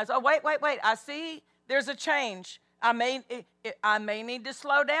recognize, wait. I see there's a change. I may need to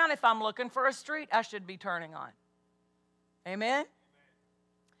slow down if I'm looking for a street I should be turning on. Amen?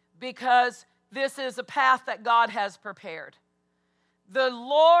 Because this is a path that God has prepared. The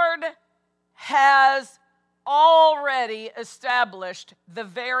Lord has already established the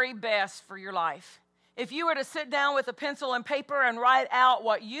very best for your life. If you were to sit down with a pencil and paper and write out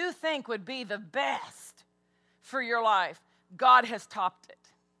what you think would be the best for your life, God has topped it.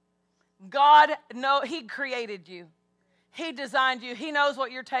 He created you. He designed you. He knows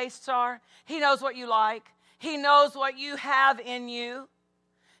what your tastes are. He knows what you like. He knows what you have in you.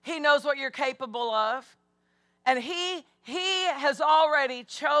 He knows what you're capable of. And He has already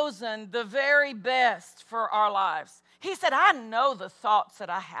chosen the very best for our lives. He said, I know the thoughts that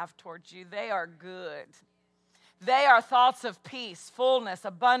I have towards you. They are good. They are thoughts of peace, fullness,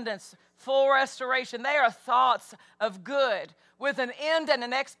 abundance, full restoration. They are thoughts of good with an end and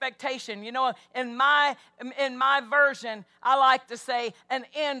an expectation. You know, in my version, I like to say an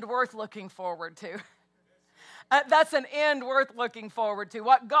end worth looking forward to. That's an end worth looking forward to,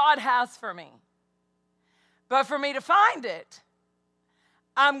 what God has for me. But for me to find it,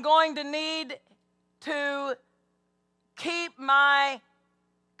 I'm going to need to keep my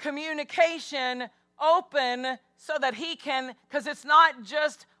communication open so that he can, because it's not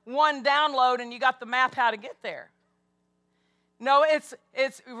just one download and you got the map how to get there. No, it's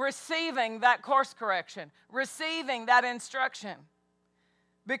receiving that course correction, receiving that instruction.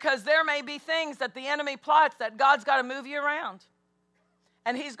 Because there may be things that the enemy plots that God's got to move you around.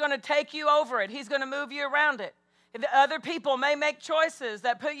 And he's going to take you over it. He's going to move you around it. Other people may make choices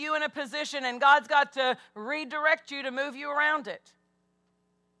that put you in a position, and God's got to redirect you to move you around it.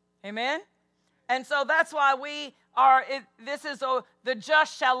 Amen? And so that's why the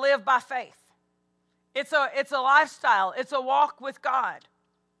just shall live by faith. It's a lifestyle. It's a walk with God.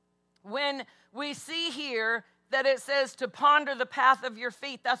 When we see here that it says to ponder the path of your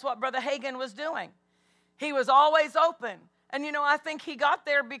feet, that's what Brother Hagin was doing. He was always open. And, I think he got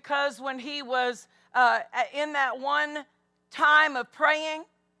there because when he was in that one time of praying,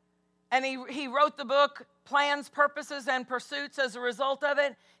 and he wrote the book, Plans, Purposes, and Pursuits as a result of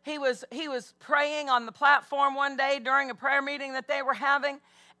it. He was praying on the platform one day during a prayer meeting that they were having,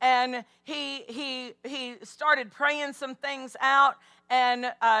 and he started praying some things out,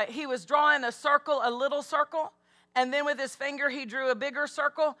 and he was drawing a circle, a little circle, and then with his finger he drew a bigger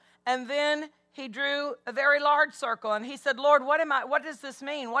circle, and then he drew a very large circle, and he said, Lord, what does this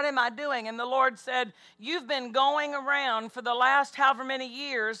mean? What am I doing? And the Lord said, you've been going around for the last however many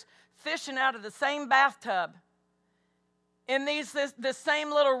years fishing out of the same bathtub in the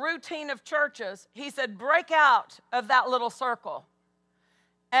same little routine of churches. He said, break out of that little circle.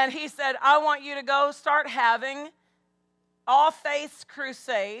 And he said, I want you to go start having all faiths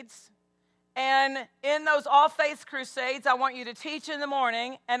crusades. And in those all faiths crusades, I want you to teach in the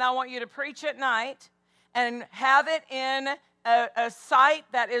morning, and I want you to preach at night, and have it in a site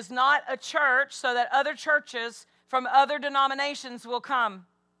that is not a church, so that other churches from other denominations will come.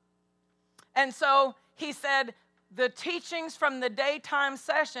 And so he said, the teachings from the daytime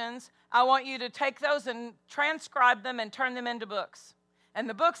sessions, I want you to take those and transcribe them and turn them into books. And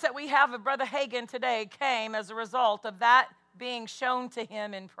the books that we have of Brother Hagin today came as a result of that being shown to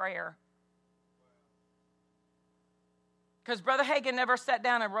him in prayer. Because Brother Hagin never sat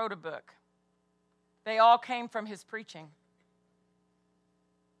down and wrote a book. They all came from his preaching.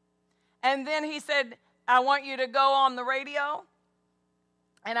 And then he said, I want you to go on the radio,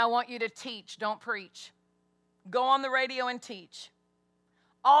 and I want you to teach, don't preach. Go on the radio and teach.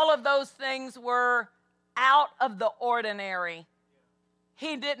 All of those things were out of the ordinary.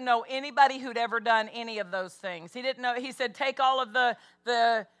 He didn't know anybody who'd ever done any of those things. He didn't know. He said, take all of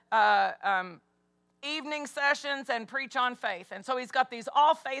the evening sessions and preach on faith. And so he's got these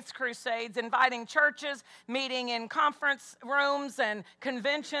all faiths crusades, inviting churches, meeting in conference rooms and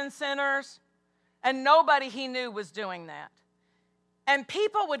convention centers. And nobody he knew was doing that. And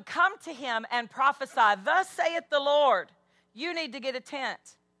people would come to him and prophesy, thus saith the Lord, you need to get a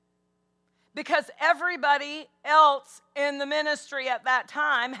tent. Because everybody else in the ministry at that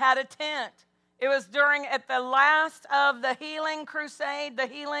time had a tent. It was at the last of the healing crusade, the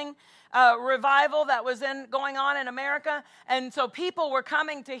healing revival that was going on in America. And so people were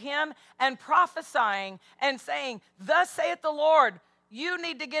coming to him and prophesying and saying, thus saith the Lord, you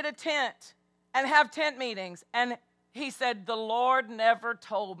need to get a tent and have tent meetings. And he said, the Lord never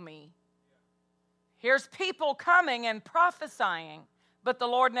told me. Here's people coming and prophesying, but the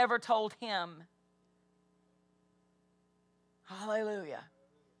Lord never told him. Hallelujah.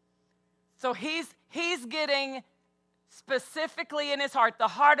 So he's getting specifically in his heart. The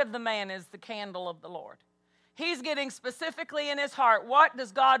heart of the man is the candle of the Lord. He's getting specifically in his heart, what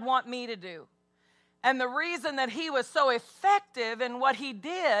does God want me to do? And the reason that he was so effective in what he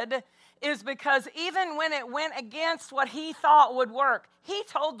did is because even when it went against what he thought would work, he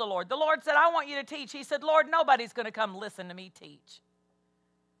told the Lord. The Lord said, I want you to teach. He said, Lord, nobody's going to come listen to me teach.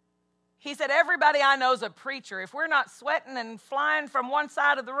 He said, everybody I know is a preacher. If we're not sweating and flying from one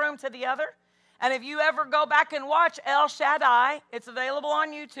side of the room to the other, and if you ever go back and watch El Shaddai, it's available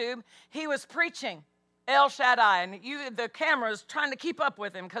on YouTube, he was preaching El Shaddai, and the camera's trying to keep up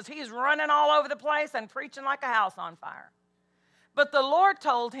with him because he's running all over the place and preaching like a house on fire. But the Lord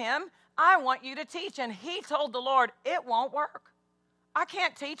told him, I want you to teach. And he told the Lord, it won't work. I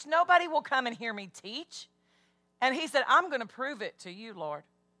can't teach. Nobody will come and hear me teach. And he said, I'm going to prove it to you, Lord.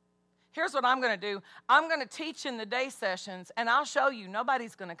 Here's what I'm going to do. I'm going to teach in the day sessions, and I'll show you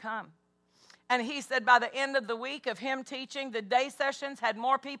nobody's going to come. And he said by the end of the week of him teaching, the day sessions had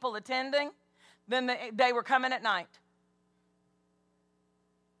more people attending than they were coming at night.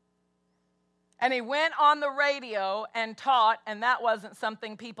 And he went on the radio and taught, and that wasn't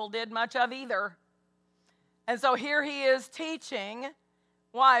something people did much of either. And so here he is teaching.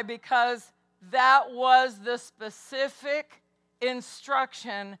 Why? Because that was the specific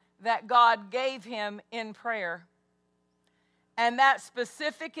instruction that God gave him in prayer. And that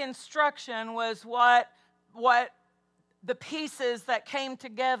specific instruction was what the pieces that came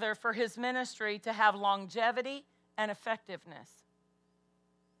together for his ministry to have longevity and effectiveness.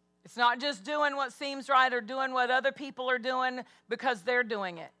 It's not just doing what seems right or doing what other people are doing because they're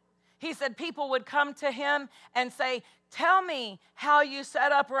doing it. He said people would come to him and say, tell me how you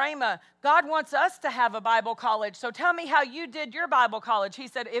set up Rhema. God wants us to have a Bible college, so tell me how you did your Bible college. He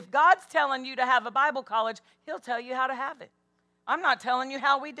said, if God's telling you to have a Bible college, he'll tell you how to have it. I'm not telling you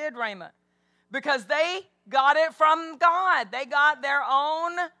how we did Rhema, because they got it from God. They got their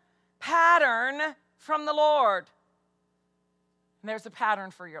own pattern from the Lord. And there's a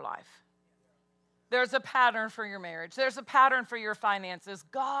pattern for your life. There's a pattern for your marriage. There's a pattern for your finances.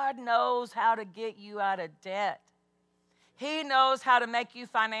 God knows how to get you out of debt. He knows how to make you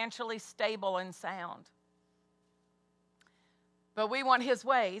financially stable and sound. But we want his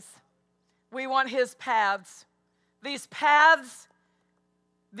ways. We want his paths. These paths,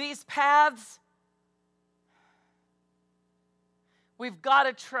 we've got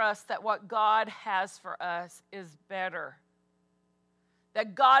to trust that what God has for us is better.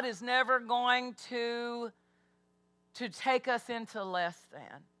 That God is never going to take us into less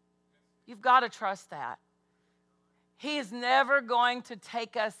than. You've got to trust that. He is never going to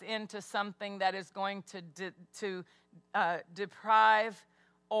take us into something that is going to deprive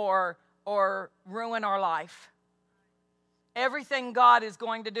or ruin our life. Everything God is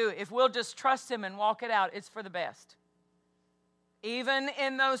going to do, if we'll just trust him and walk it out, it's for the best. Even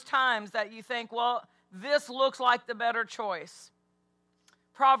in those times that you think, well, this looks like the better choice.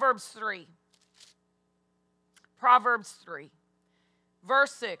 Proverbs 3,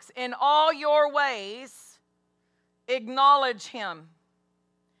 verse 6. In all your ways acknowledge him,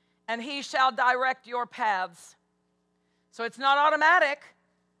 and he shall direct your paths. So it's not automatic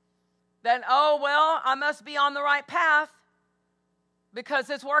that, oh, well, I must be on the right path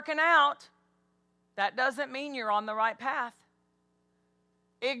because it's working out. That doesn't mean you're on the right path.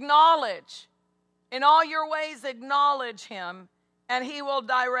 Acknowledge. In all your ways acknowledge him, and he will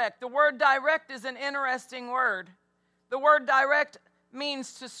direct. The word direct is an interesting word. The word direct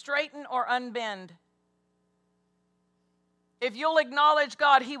means to straighten or unbend. If you'll acknowledge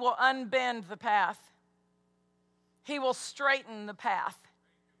God, he will unbend the path. He will straighten the path.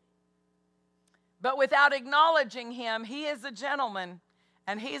 But without acknowledging him, he is a gentleman,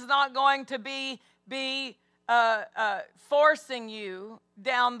 and he's not going to be forcing you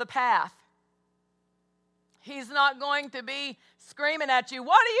down the path. He's not going to be screaming at you,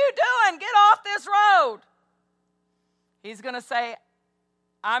 what are you doing? Get off this road. He's going to say,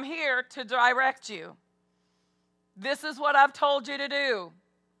 I'm here to direct you. This is what I've told you to do.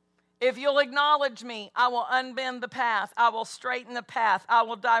 If you'll acknowledge me, I will unbend the path. I will straighten the path. I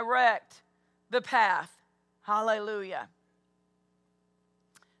will direct the path. Hallelujah.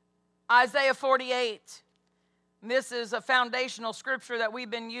 Isaiah 48. This is a foundational scripture that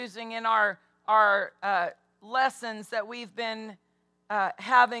we've been using in our lessons that we've been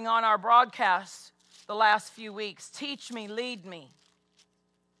having on our broadcasts the last few weeks. Teach me, lead me.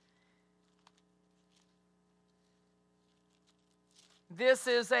 This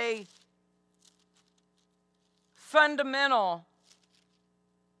is a fundamental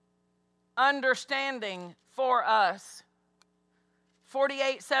understanding for us.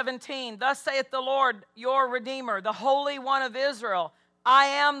 48:17, thus saith the Lord your Redeemer, the Holy One of Israel, I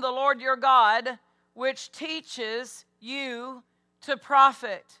am the Lord your God, which teaches you to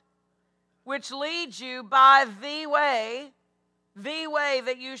profit, which leads you by the way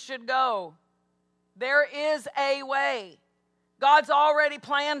that you should go. There is a way. God's already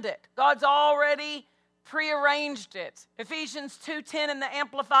planned it. God's already prearranged it. Ephesians 2:10 in the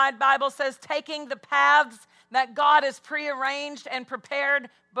Amplified Bible says, taking the paths that God has prearranged and prepared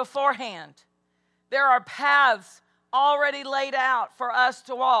beforehand. There are paths already laid out for us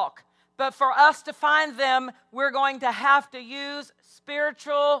to walk. But for us to find them, we're going to have to use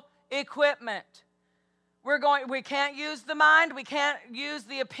spiritual equipment. We can't use the mind. We can't use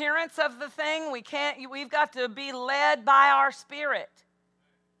the appearance of the thing. We've got to be led by our spirit.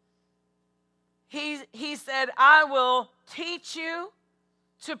 He said, I will teach you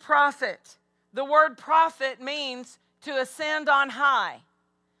to profit. The word profit means to ascend on high,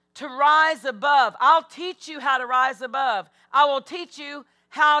 to rise above. I'll teach you how to rise above. I will teach you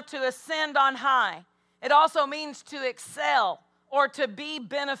how to ascend on high. It also means to excel or to be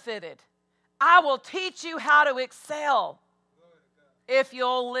benefited. I will teach you how to excel if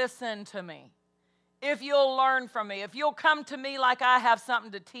you'll listen to me. if you'll learn from me, if you'll come to me like I have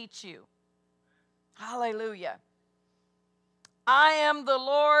something to teach you. Hallelujah. I am the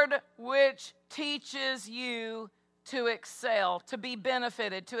Lord which teaches you to excel, to be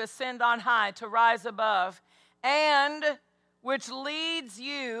benefited, to ascend on high, to rise above, and which leads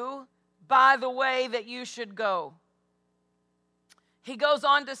you by the way that you should go. He goes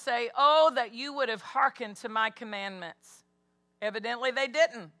on to say, oh, that you would have hearkened to my commandments. Evidently they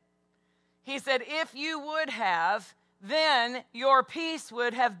didn't. He said, if you would have, then your peace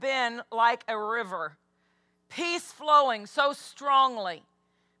would have been like a river. Peace flowing so strongly.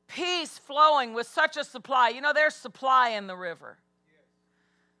 Peace flowing with such a supply. You know, there's supply in the river.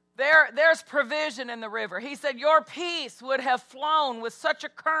 There's provision in the river. He said, your peace would have flown with such a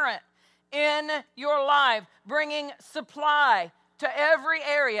current in your life, bringing supply to every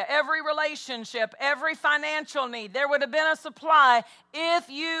area, every relationship, every financial need. There would have been a supply if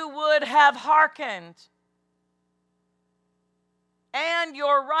you would have hearkened. And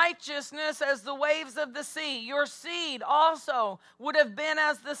your righteousness as the waves of the sea. Your seed also would have been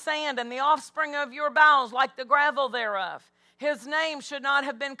as the sand, and the offspring of your bowels like the gravel thereof. His name should not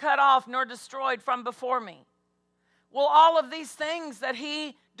have been cut off nor destroyed from before me. Well, all of these things that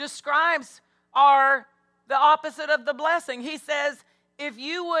he describes are the opposite of the blessing. He says, if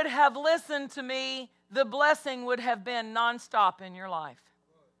you would have listened to me, the blessing would have been nonstop in your life.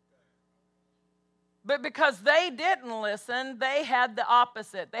 But because they didn't listen, they had the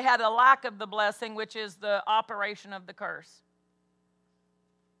opposite. They had a lack of the blessing, which is the operation of the curse.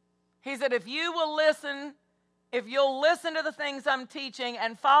 He said, if you'll listen to the things I'm teaching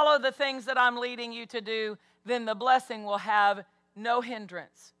and follow the things that I'm leading you to do, then the blessing will have no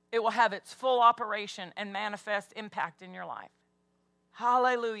hindrance. It will have its full operation and manifest impact in your life.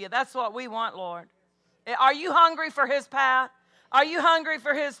 Hallelujah. That's what we want, Lord. Are you hungry for his path? Are you hungry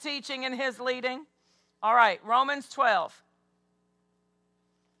for his teaching and his leading? All right, Romans 12.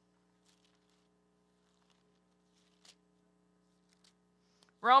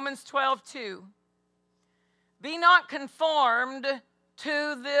 Romans 12:2. Be not conformed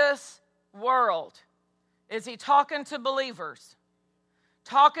to this world. Is he talking to believers?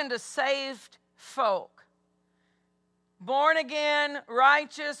 Talking to saved folk. Born again,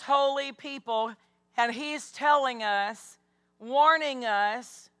 righteous, holy people. And he's telling us, warning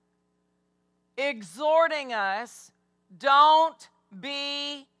us, exhorting us, don't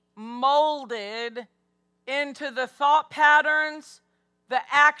be molded into the thought patterns, the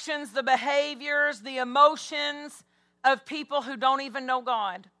actions, the behaviors, the emotions of people who don't even know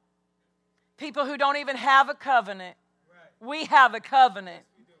God. People who don't even have a covenant. We have a covenant.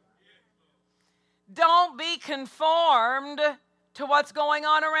 Don't be conformed to what's going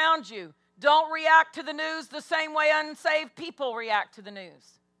on around you. Don't react to the news the same way unsaved people react to the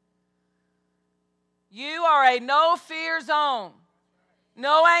news. You are a no-fear zone.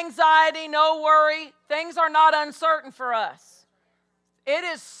 No anxiety, no worry. Things are not uncertain for us. It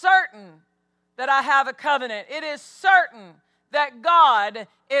is certain that I have a covenant. It is certain that God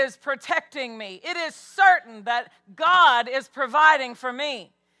is protecting me. It is certain that God is providing for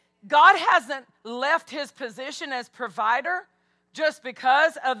me. God hasn't left his position as provider just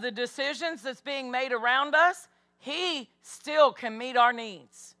because of the decisions that's being made around us. He still can meet our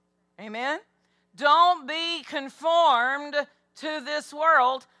needs. Amen? Don't be conformed to this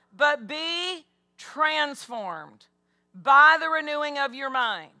world, but be transformed by the renewing of your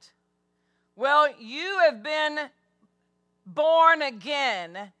mind. Well, you have been born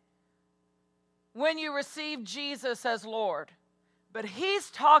again when you received Jesus as Lord. But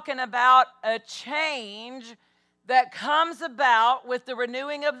he's talking about a change that comes about with the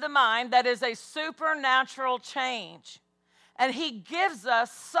renewing of the mind that is a supernatural change. And he gives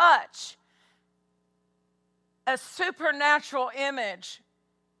us such a supernatural image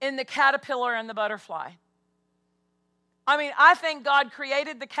in the caterpillar and the butterfly. I mean, I think God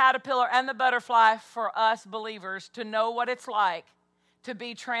created the caterpillar and the butterfly for us believers to know what it's like to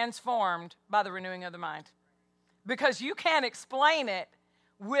be transformed by the renewing of the mind. Because you can't explain it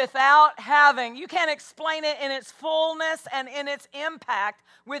you can't explain it in its fullness and in its impact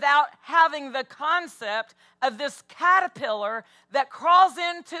without having the concept of this caterpillar that crawls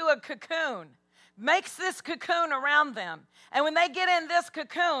into a cocoon, makes this cocoon around them. And when they get in this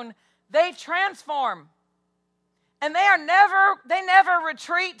cocoon, they transform. And they never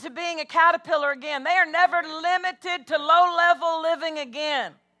retreat to being a caterpillar again. They are never limited to low-level living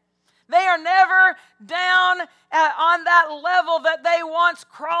again. They are never down on that level that they once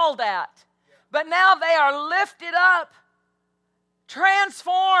crawled at. But now they are lifted up,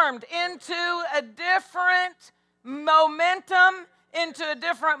 transformed into a different momentum, into a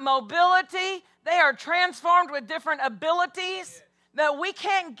different mobility. They are transformed with different abilities that we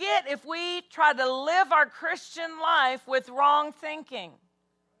can't get if we try to live our Christian life with wrong thinking.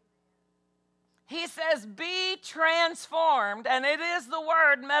 He says, be transformed, and it is the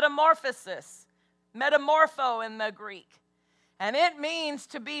word metamorphosis, metamorpho in the Greek. And it means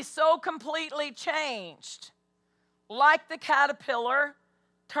to be so completely changed, like the caterpillar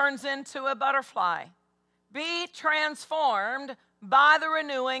turns into a butterfly. Be transformed by the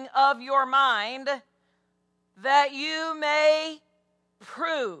renewing of your mind, that you may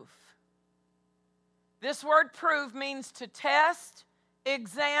prove. This word prove means to test,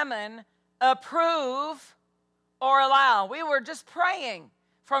 examine, approve, or allow. We were just praying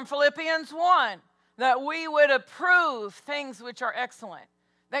from Philippians 1 that we would approve things which are excellent,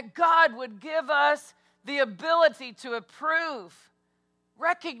 that God would give us the ability to approve,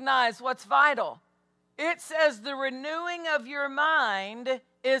 recognize what's vital. It says the renewing of your mind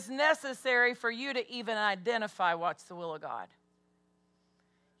is necessary for you to even identify what's the will of God.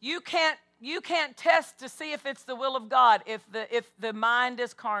 You can't test to see if it's the will of God if the mind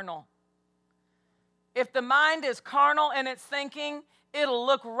is carnal. If the mind is carnal and it's thinking, it'll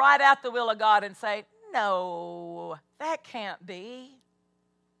look right at the will of God and say, no, that can't be.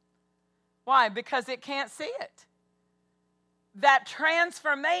 Why? Because it can't see it. That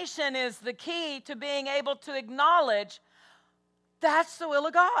transformation is the key to being able to acknowledge that's the will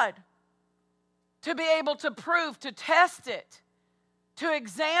of God. To be able to prove, to test it, to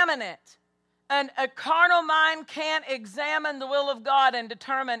examine it. And a carnal mind can't examine the will of God and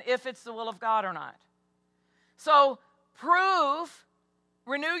determine if it's the will of God or not. So prove,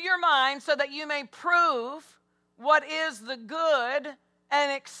 renew your mind so that you may prove what is the good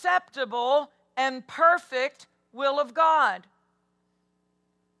and acceptable and perfect will of God.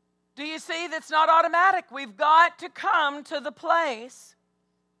 Do you see that's not automatic? We've got to come to the place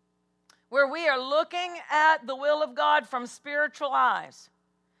where we are looking at the will of God from spiritual eyes.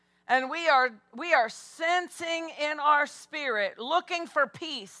 And we are sensing in our spirit, looking for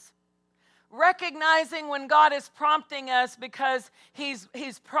peace, recognizing when God is prompting us because He's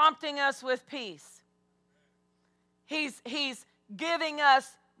prompting us with peace. He's giving us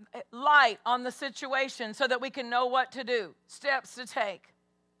light on the situation so that we can know what to do, steps to take.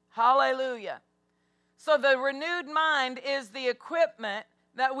 Hallelujah. So the renewed mind is the equipment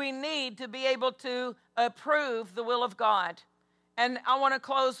that we need to be able to approve the will of God. And I want to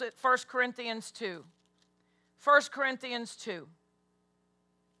close at 1 Corinthians 2. 1 Corinthians 2.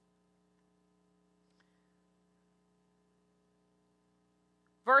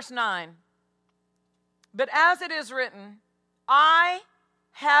 Verse 9. But as it is written, eye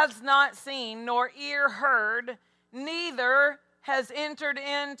has not seen, nor ear heard, neither has entered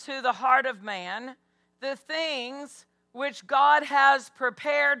into the heart of man the things which God has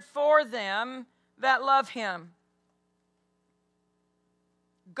prepared for them that love Him.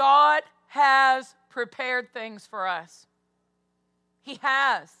 God has prepared things for us. He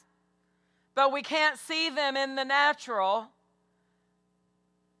has. But we can't see them in the natural.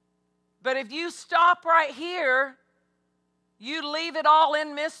 But if you stop right here, you leave it all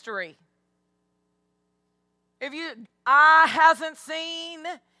in mystery. If eye hasn't seen,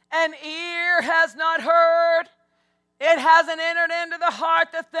 and ear has not heard, it hasn't entered into the heart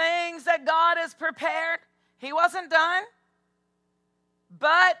the things that God has prepared. He wasn't done.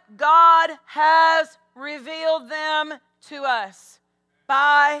 But God has revealed them to us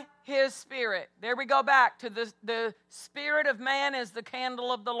by His Spirit. There we go back to the spirit of man is the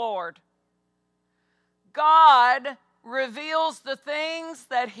candle of the Lord. God reveals the things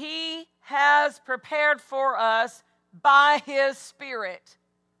that He has prepared for us by His Spirit.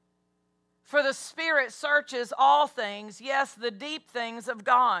 For the Spirit searches all things, yes, the deep things of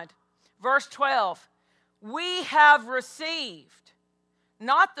God. Verse 12, we have received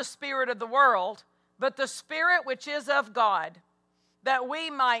not the spirit of the world, but the Spirit which is of God, that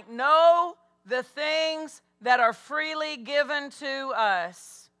we might know the things that are freely given to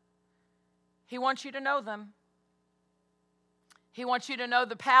us. He wants you to know them. He wants you to know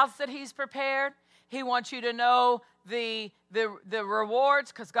the paths that He's prepared. He wants you to know the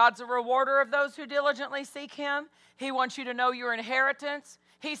rewards, because God's a rewarder of those who diligently seek Him. He wants you to know your inheritance.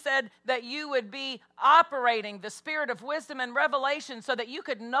 He said that you would be operating the spirit of wisdom and revelation so that you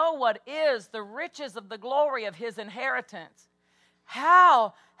could know what is the riches of the glory of His inheritance.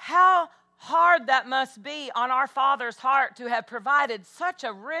 How hard that must be on our Father's heart to have provided such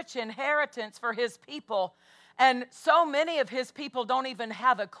a rich inheritance for His people. And so many of His people don't even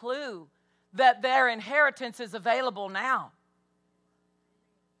have a clue that their inheritance is available now.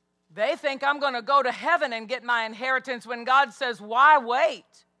 They think I'm going to go to heaven and get my inheritance when God says, why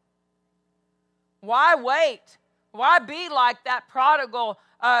wait? Why wait? Why be like that prodigal,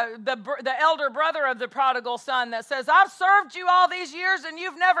 the elder brother of the prodigal son that says, I've served you all these years and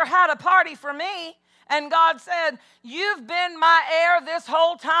you've never had a party for me. And God said, you've been my heir this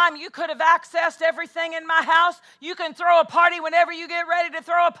whole time. You could have accessed everything in my house. You can throw a party whenever you get ready to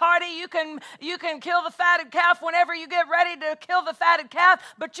throw a party. You can kill the fatted calf whenever you get ready to kill the fatted calf.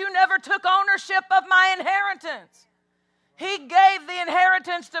 But you never took ownership of my inheritance. He gave the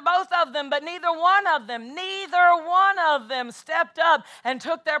inheritance to both of them, but neither one of them stepped up and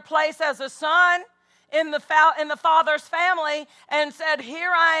took their place as a son in the father's family and said,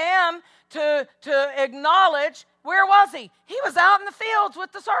 here I am to acknowledge. Where was he? He was out in the fields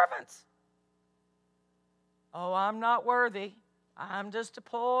with the servants. Oh, I'm not worthy. I'm just a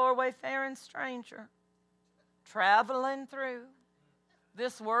poor wayfaring stranger traveling through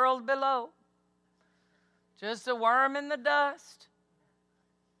this world below. Just a worm in the dust.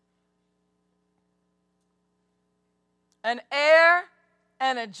 An heir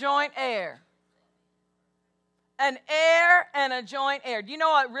and a joint heir. An heir and a joint heir. Do you know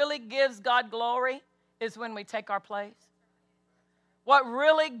what really gives God glory is when we take our place? What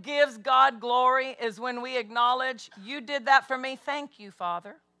really gives God glory is when we acknowledge, you did that for me. Thank you,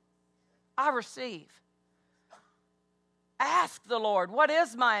 Father. I receive. Ask the Lord, what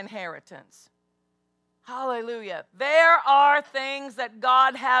is my inheritance? Hallelujah. There are things that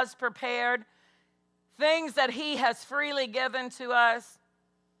God has prepared, things that he has freely given to us.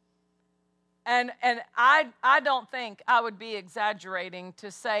 And I don't think I would be exaggerating to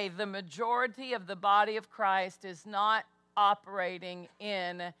say the majority of the body of Christ is not operating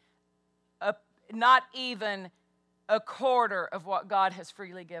in not even a quarter of what God has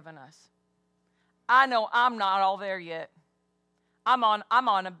freely given us. I know I'm not all there yet. I'm on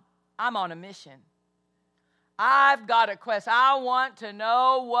a mission. I've got a quest. I want to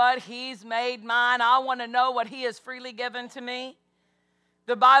know what he's made mine. I want to know what he has freely given to me.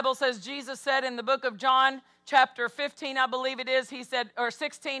 The Bible says, Jesus said in the book of John, chapter 15, I believe it is, he said, or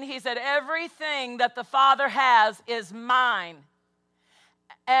 16, he said, everything that the Father has is mine.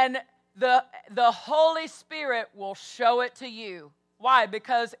 And the Holy Spirit will show it to you. Why?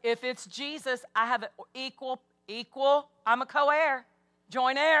 Because if it's Jesus, I have equal, I'm a co-heir,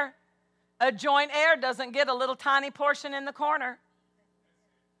 joint heir. A joint heir doesn't get a little tiny portion in the corner.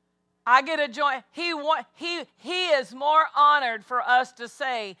 I get a joint. He is more honored for us to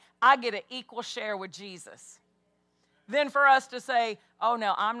say, I get an equal share with Jesus, than for us to say, oh,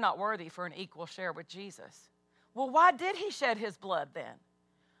 no, I'm not worthy for an equal share with Jesus. Well, why did he shed his blood then?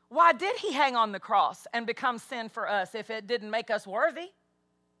 Why did he hang on the cross and become sin for us if it didn't make us worthy?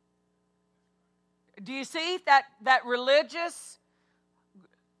 Do you see that religious,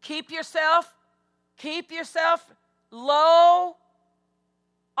 keep yourself low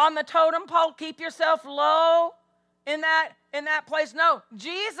on the totem pole, keep yourself low in that place? No,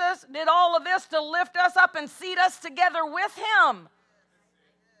 Jesus did all of this to lift us up and seat us together with him.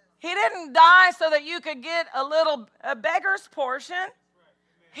 He didn't die so that you could get a beggar's portion.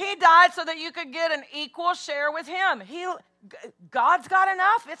 He died so that you could get an equal share with him. God's got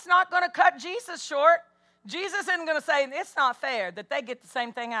enough. It's not going to cut Jesus short. Jesus isn't going to say, it's not fair that they get the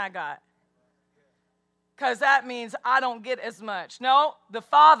same thing I got, because that means I don't get as much. No, the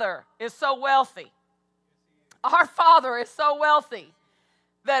Father is so wealthy. Our Father is so wealthy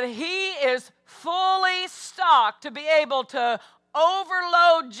that he is fully stocked to be able to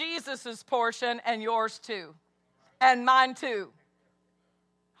overload Jesus' portion and yours too, and mine too.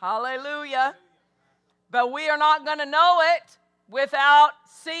 Hallelujah. But we are not going to know it without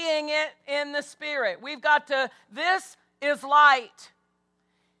seeing it in the Spirit. This is light.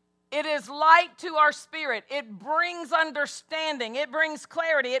 It is light to our spirit. It brings understanding. It brings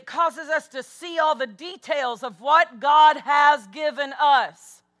clarity. It causes us to see all the details of what God has given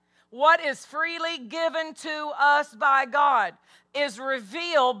us. What is freely given to us by God is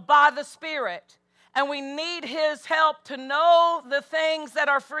revealed by the Spirit. And we need his help to know the things that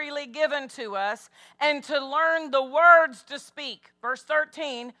are freely given to us and to learn the words to speak. Verse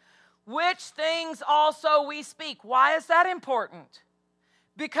 13, which things also we speak. Why is that important?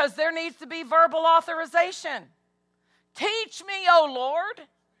 Because there needs to be verbal authorization. Teach me, O Lord.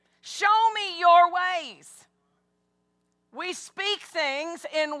 Show me your ways. We speak things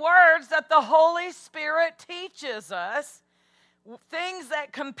in words that the Holy Spirit teaches us. Things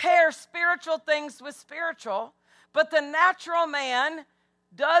that compare spiritual things with spiritual, but the natural man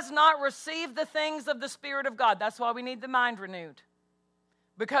does not receive the things of the Spirit of God. That's why we need the mind renewed.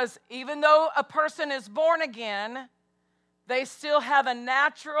 Because even though a person is born again, they still have a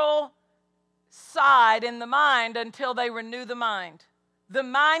natural side in the mind until they renew the mind. The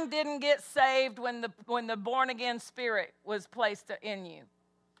mind didn't get saved when the born-again spirit was placed in you.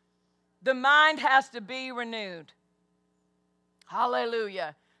 The mind has to be renewed.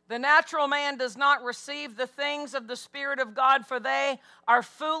 Hallelujah. The natural man does not receive the things of the Spirit of God, for they are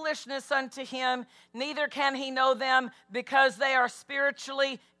foolishness unto him, neither can he know them, because they are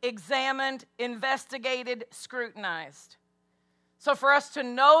spiritually examined, investigated, scrutinized. So for us to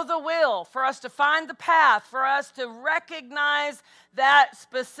know the will, for us to find the path, for us to recognize that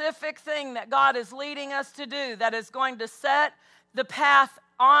specific thing that God is leading us to do, that is going to set the path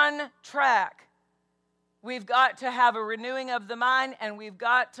on track, we've got to have a renewing of the mind, and we've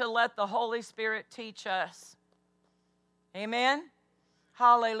got to let the Holy Spirit teach us. Amen?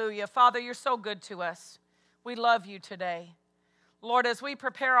 Hallelujah. Father, you're so good to us. We love you today. Lord, as we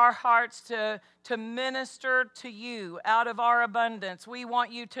prepare our hearts to minister to you out of our abundance, we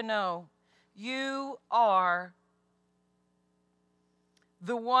want you to know you are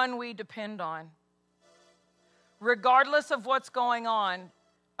the one we depend on. Regardless of what's going on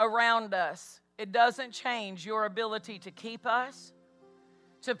around us, it doesn't change your ability to keep us,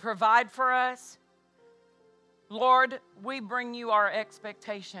 to provide for us. Lord, we bring you our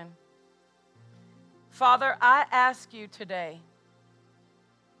expectation. Father, I ask you today,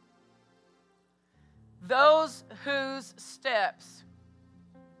 those whose steps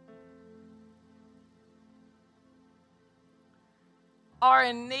are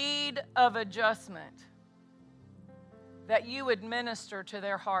in need of adjustment, that you would minister to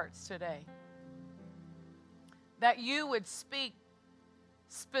their hearts today. That you would speak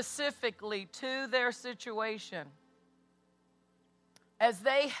specifically to their situation as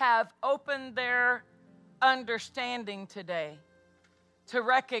they have opened their understanding today to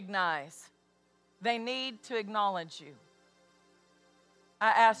recognize they need to acknowledge you. I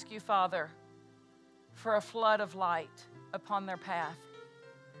ask you, Father, for a flood of light upon their path.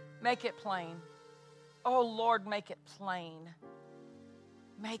 Make it plain. Oh, Lord, make it plain.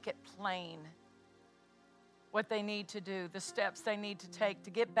 Make it plain what they need to do, the steps they need to take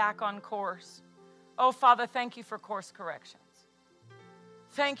to get back on course. Oh, Father, thank you for course corrections.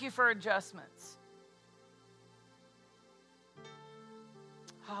 Thank you for adjustments.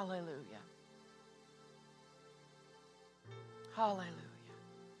 Hallelujah. Hallelujah.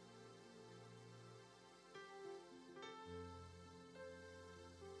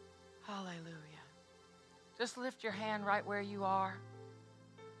 Hallelujah. Just lift your hand right where you are.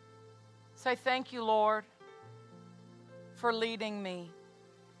 Say, thank you, Lord, for leading me,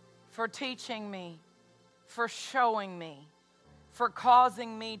 for teaching me, for showing me, for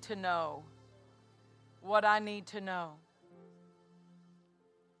causing me to know what I need to know.